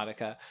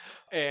Hypnotica,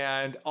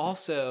 and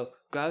also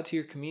go out to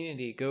your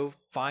community. Go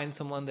find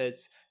someone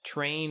that's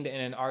trained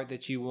in an art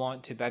that you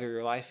want to better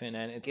your life in.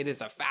 And it is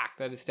a fact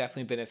that it's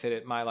definitely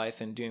benefited my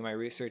life in doing my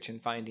research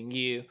and finding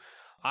you.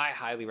 I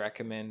highly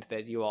recommend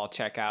that you all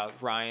check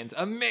out Ryan's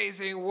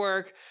amazing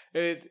work.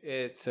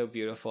 It's so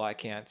beautiful. I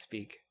can't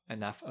speak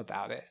enough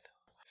about it.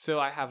 So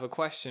I have a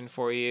question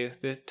for you.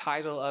 The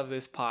title of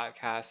this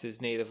podcast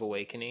is Native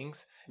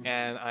Awakenings. Mm-hmm.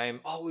 And I'm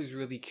always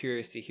really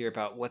curious to hear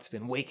about what's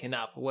been waking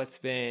up, what's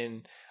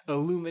been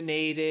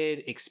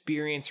illuminated,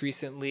 experienced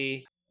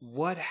recently.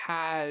 What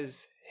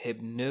has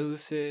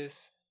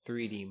hypnosis,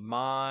 3D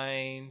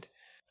mind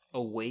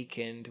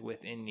awakened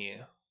within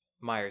you?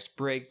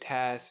 Myers-Briggs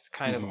test,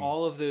 kind of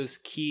all of those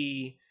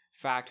key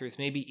factors.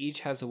 Maybe each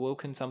has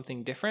awoken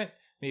something different.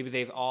 Maybe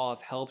they've all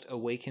have helped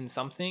awaken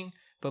something.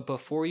 But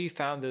before you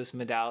found those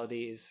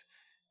modalities,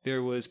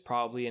 there was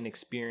probably an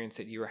experience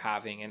that you were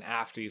having. And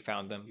after you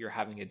found them, you're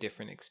having a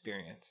different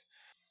experience.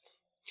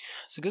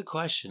 It's a good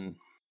question.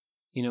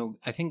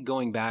 I think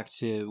going back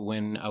to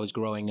when I was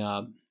growing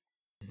up,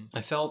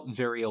 I felt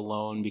very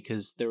alone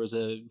because there was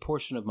a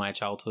portion of my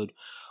childhood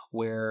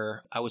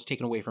where I was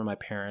taken away from my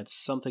parents.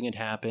 Something had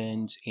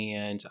happened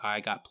and I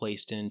got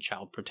placed in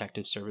child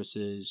protective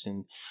services,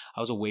 and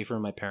I was away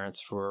from my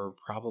parents for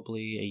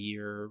probably a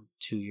year,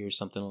 2 years,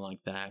 something like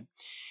that.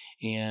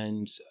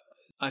 And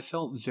I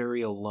felt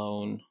very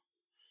alone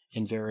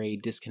and very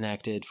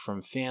disconnected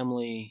from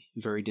family,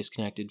 very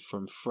disconnected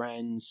from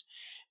friends,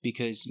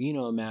 because,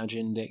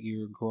 imagine that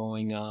you're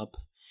growing up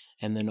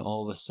and then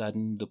all of a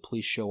sudden the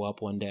police show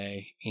up one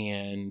day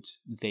and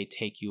they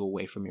take you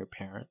away from your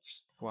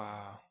parents.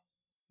 Wow.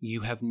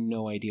 You have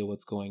no idea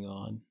what's going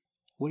on.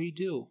 What do you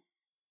do?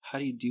 How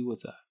do you deal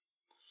with that?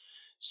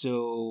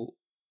 So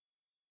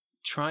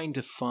trying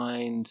to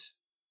find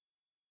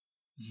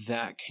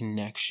that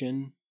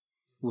connection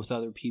with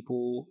other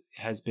people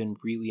has been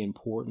really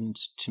important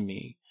to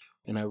me.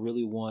 And I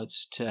really want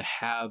to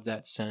have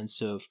that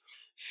sense of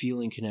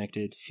feeling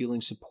connected,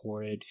 feeling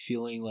supported,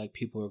 feeling like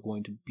people are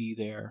going to be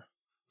there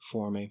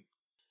for me.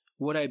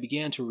 What I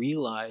began to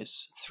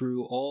realize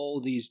through all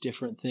these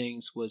different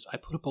things was I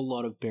put up a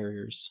lot of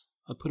barriers.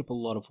 I put up a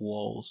lot of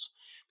walls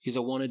because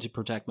I wanted to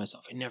protect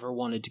myself. I never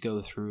wanted to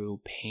go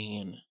through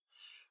pain,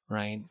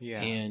 right?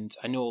 Yeah. And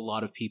I know a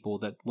lot of people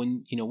that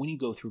when you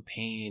go through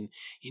pain,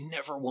 you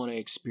never want to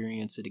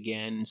experience it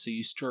again. So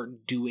you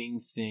start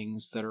doing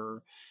things that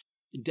are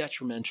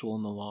detrimental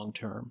in the long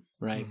term,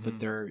 right? Mm-hmm. But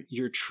they're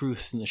your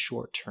truth in the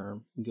short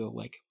term. You go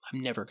like,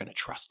 I'm never going to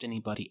trust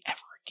anybody ever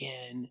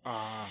again.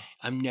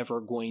 I'm never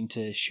going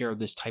to share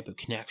this type of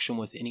connection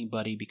with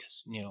anybody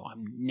because,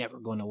 I'm never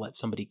going to let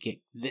somebody get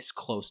this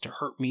close to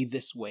hurt me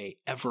this way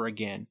ever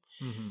again.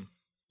 Mm-hmm.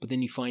 But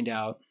then you find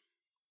out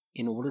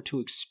in order to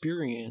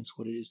experience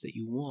what it is that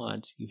you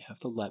want, you have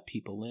to let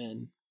people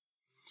in.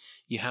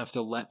 You have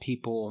to let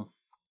people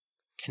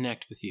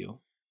connect with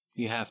you.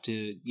 You have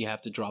to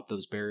drop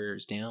those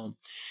barriers down.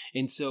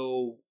 And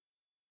so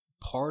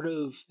part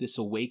of this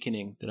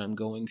awakening that I'm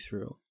going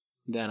through,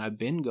 that I've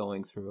been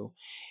going through,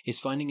 is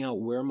finding out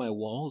where my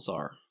walls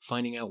are,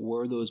 finding out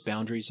where those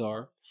boundaries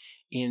are,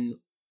 and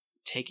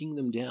taking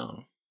them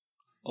down,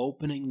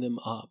 opening them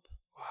up,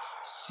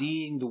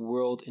 seeing the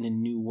world in a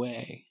new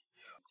way.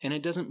 And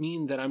it doesn't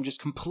mean that I'm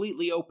just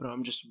completely open.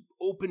 I'm just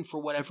open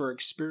for whatever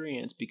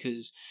experience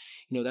because,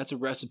 that's a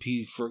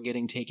recipe for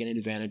getting taken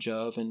advantage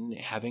of and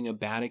having a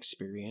bad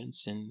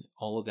experience and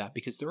all of that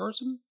because there are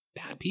some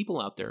bad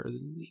people out there.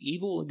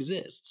 Evil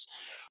exists.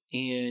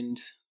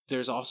 And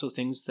there's also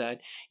things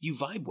that you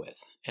vibe with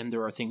and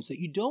there are things that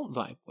you don't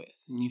vibe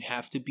with. And you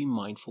have to be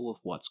mindful of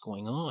what's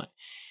going on.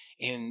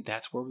 And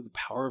that's where the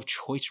power of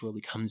choice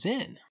really comes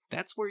in.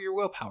 That's where your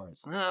willpower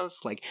is. No,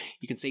 it's like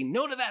you can say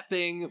no to that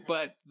thing,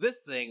 but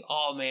this thing,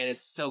 oh man,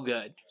 it's so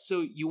good.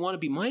 So you want to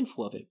be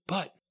mindful of it.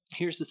 But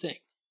here's the thing,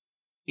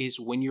 is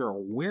when you're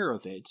aware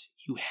of it,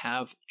 you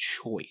have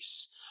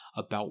choice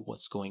about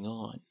what's going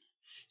on.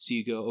 So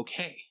you go,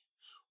 okay,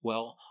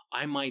 well,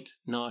 I might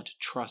not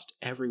trust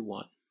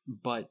everyone,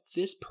 but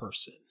this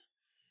person,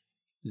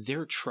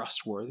 they're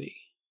trustworthy,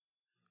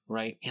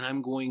 right? And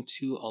I'm going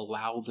to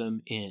allow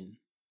them in.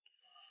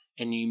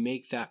 And you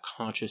make that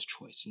conscious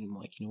choice. And I'm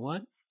like, you know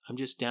what? I'm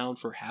just down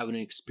for having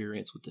an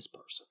experience with this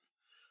person.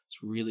 It's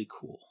really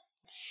cool.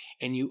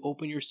 And you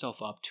open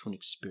yourself up to an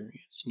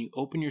experience. And you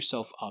open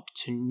yourself up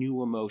to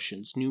new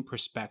emotions, new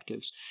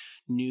perspectives,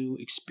 new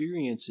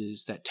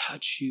experiences that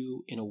touch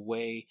you in a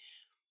way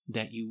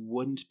that you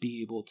wouldn't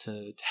be able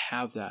to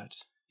have that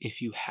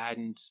if you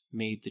hadn't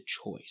made the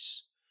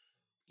choice.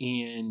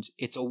 And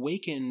it's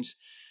awakened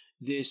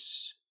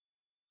this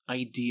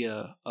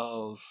idea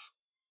of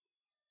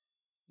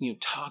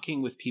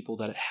talking with people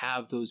that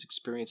have those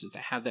experiences,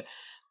 that have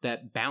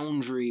that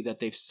boundary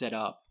that they've set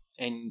up,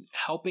 and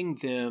helping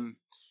them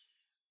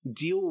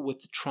deal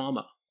with the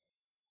trauma,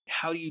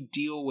 how do you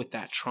deal with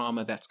that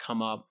trauma that's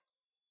come up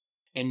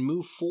and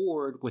move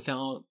forward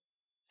without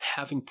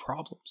having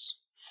problems?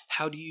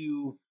 How do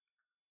you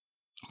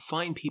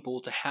find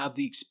people to have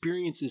the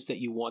experiences that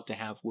you want to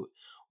have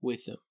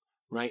with them,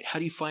 right? How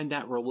do you find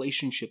that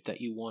relationship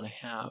that you want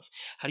to have?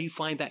 How do you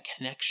find that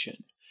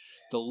connection,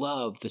 the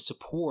love, the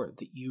support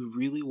that you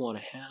really want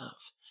to have?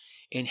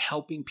 And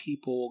helping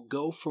people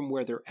go from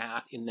where they're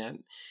at in that,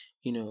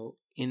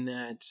 in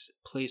that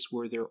place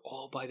where they're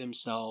all by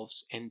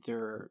themselves and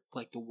they're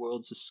like the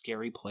world's a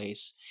scary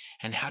place.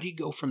 And how do you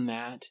go from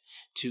that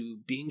to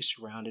being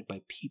surrounded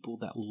by people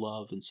that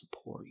love and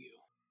support you?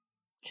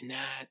 And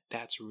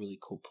that's a really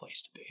cool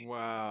place to be.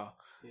 Wow.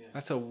 Yeah.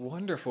 That's a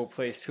wonderful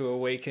place to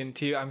awaken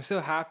to. I'm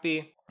so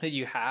happy that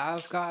you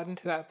have gotten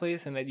to that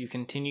place and that you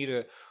continue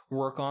to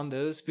work on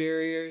those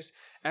barriers.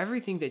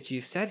 Everything that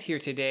you've said here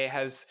today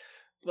has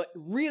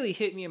really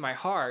hit me in my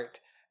heart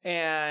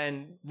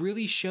and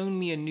really shown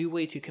me a new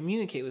way to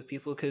communicate with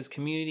people, because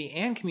community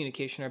and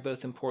communication are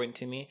both important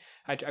to me.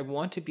 I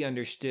want to be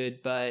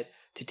understood, but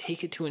to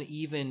take it to an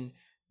even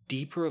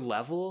deeper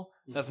level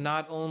of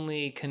not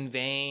only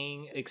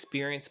conveying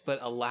experience, but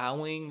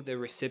allowing the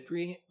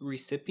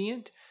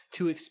recipient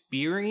to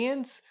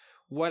experience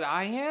what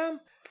I am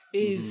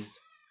is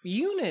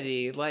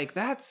unity. Like,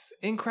 that's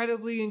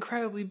incredibly,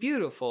 incredibly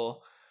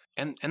beautiful.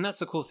 And that's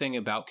the cool thing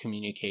about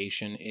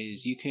communication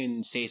is you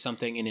can say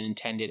something and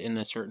intend it in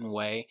a certain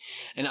way,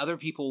 and other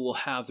people will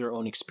have their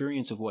own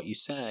experience of what you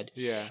said.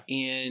 Yeah.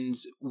 And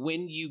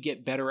when you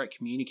get better at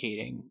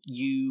communicating,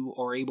 you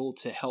are able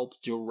to help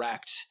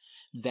direct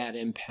that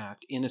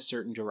impact in a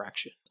certain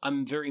direction.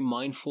 I'm very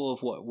mindful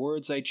of what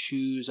words I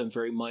choose. I'm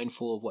very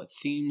mindful of what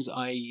themes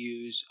I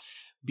use,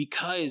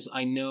 because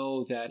I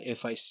know that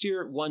if I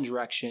steer it one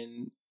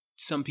direction,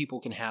 some people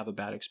can have a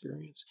bad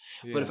experience.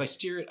 Yeah. But if I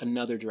steer it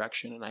another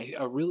direction and I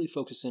really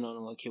focus in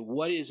on, okay,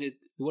 what is it?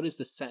 What is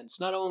the sense?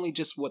 Not only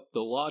just what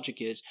the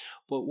logic is,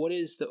 but what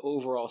is the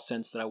overall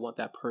sense that I want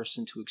that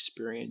person to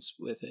experience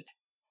with it?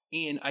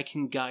 And I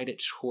can guide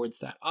it towards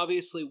that.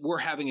 Obviously, we're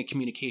having a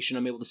communication.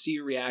 I'm able to see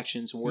your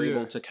reactions and we're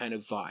able to kind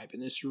of vibe.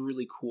 And this is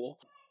really cool.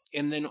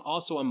 And then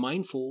also I'm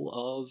mindful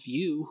of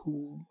you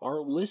who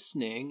are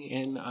listening,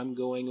 and I'm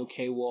going,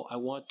 okay, well, I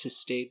want to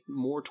stay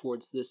more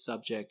towards this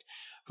subject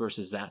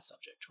versus that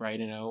subject, right?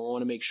 And I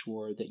want to make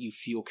sure that you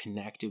feel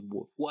connected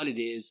with what it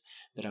is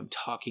that I'm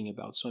talking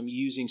about. So I'm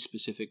using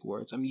specific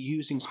words. I'm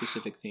using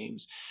specific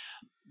themes,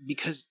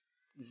 because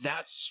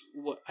that's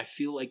what I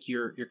feel like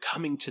you're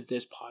coming to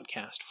this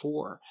podcast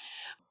for.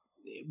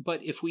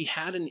 But if we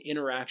had an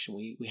interaction,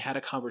 we had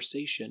a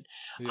conversation,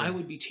 I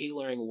would be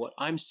tailoring what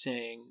I'm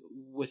saying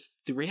with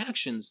the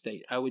reactions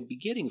that I would be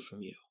getting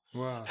from you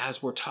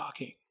as we're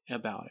talking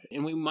about it.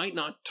 And we might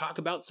not talk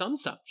about some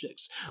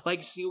subjects.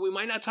 Like, we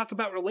might not talk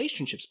about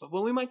relationships, but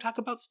we might talk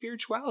about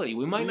spirituality.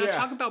 We might not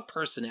talk about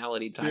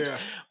personality types,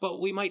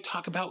 but we might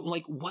talk about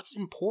like what's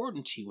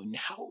important to you and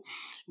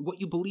what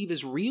you believe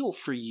is real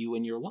for you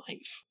in your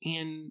life.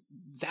 And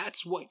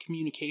that's what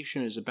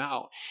communication is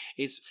about.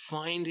 It's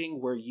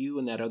finding where you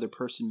and that other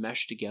person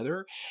mesh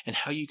together and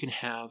how you can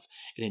have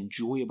an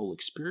enjoyable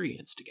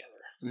experience together.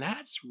 And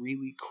that's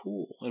really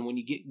cool. And when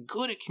you get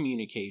good at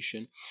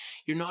communication,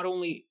 you're not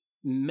only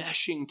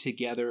meshing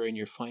together and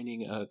you're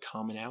finding a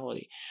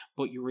commonality,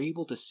 but you're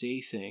able to say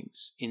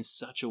things in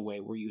such a way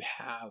where you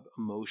have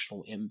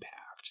emotional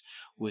impact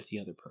with the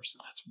other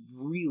person. That's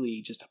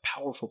really just a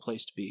powerful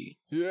place to be.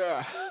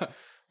 Yeah.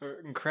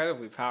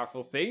 Incredibly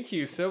powerful. Thank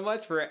you so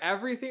much for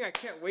everything. I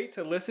can't wait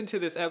to listen to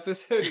this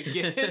episode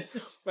again.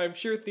 I'm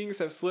sure things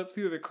have slipped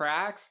through the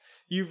cracks.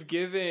 You've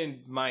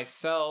given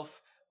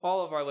myself,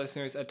 all of our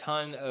listeners, a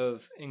ton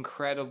of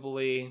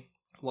incredibly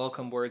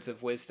welcome words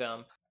of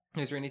wisdom.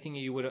 Is there anything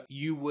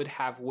you would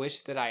have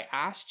wished that I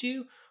asked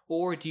you,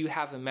 or do you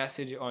have a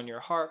message on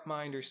your heart,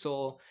 mind, or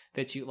soul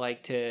that you'd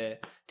like to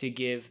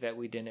give that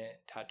we didn't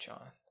touch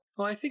on?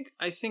 Well, I think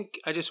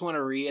I just want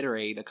to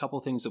reiterate a couple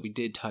things that we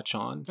did touch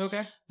on.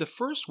 Okay. The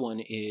first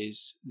one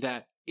is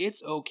that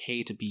it's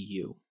okay to be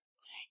you.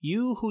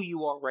 You who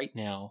you are right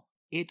now,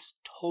 it's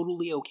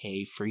totally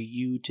okay for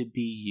you to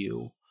be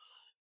you.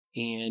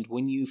 And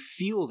when you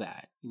feel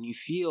that, and you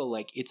feel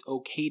like it's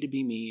okay to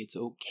be me, it's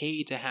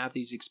okay to have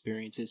these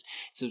experiences,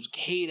 it's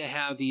okay to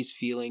have these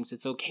feelings,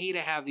 it's okay to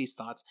have these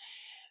thoughts,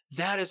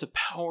 that is a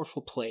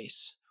powerful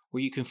place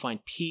where you can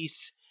find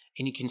peace,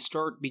 and you can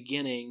start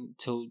beginning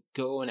to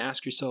go and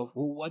ask yourself,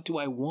 well, what do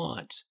I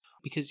want?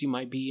 Because you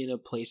might be in a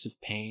place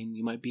of pain,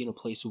 you might be in a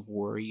place of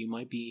worry, you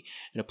might be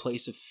in a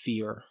place of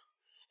fear,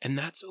 and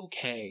that's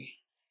okay.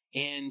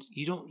 And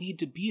you don't need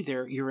to be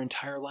there your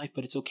entire life,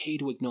 but it's okay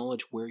to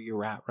acknowledge where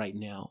you're at right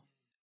now.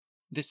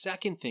 The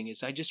second thing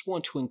is I just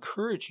want to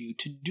encourage you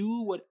to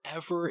do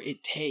whatever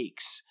it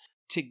takes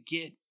to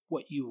get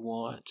what you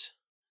want,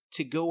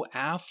 to go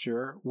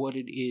after what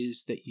it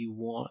is that you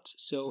want.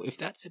 So if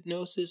that's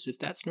hypnosis, if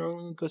that's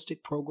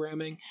neurolinguistic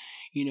programming,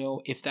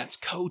 if that's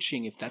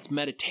coaching, if that's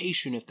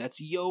meditation, if that's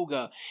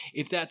yoga,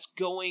 if that's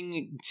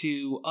going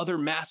to other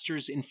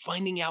masters and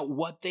finding out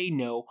what they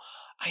know,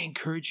 I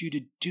encourage you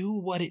to do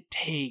what it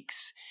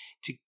takes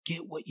to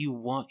get what you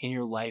want in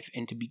your life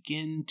and to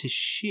begin to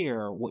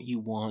share what you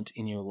want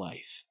in your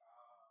life.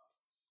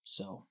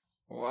 So,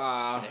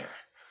 wow. There.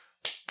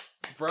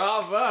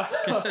 Bravo.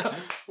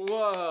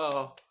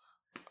 Whoa.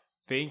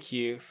 Thank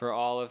you for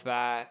all of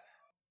that.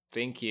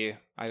 Thank you.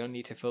 I don't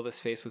need to fill the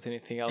space with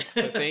anything else,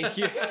 but thank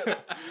you.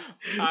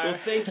 Well,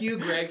 thank you,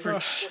 Greg, for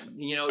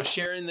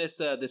sharing this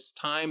this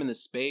time and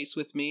this space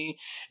with me,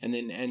 and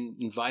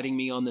inviting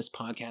me on this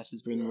podcast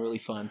has been really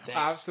fun. Thanks.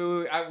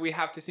 Absolutely. We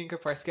have to sync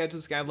up our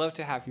schedules. I'd love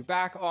to have you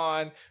back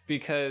on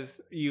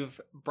because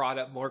you've brought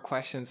up more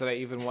questions that I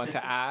even want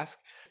to ask.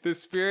 The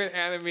spirit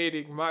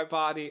animating my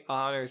body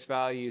honors,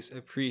 values,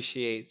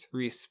 appreciates,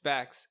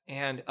 respects,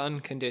 and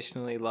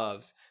unconditionally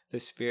loves the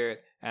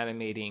spirit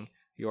animating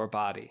your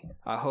body.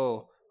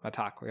 Aho,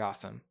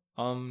 Matakoyasan.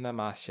 Om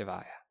Namah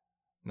Shivaya.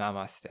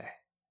 Namaste.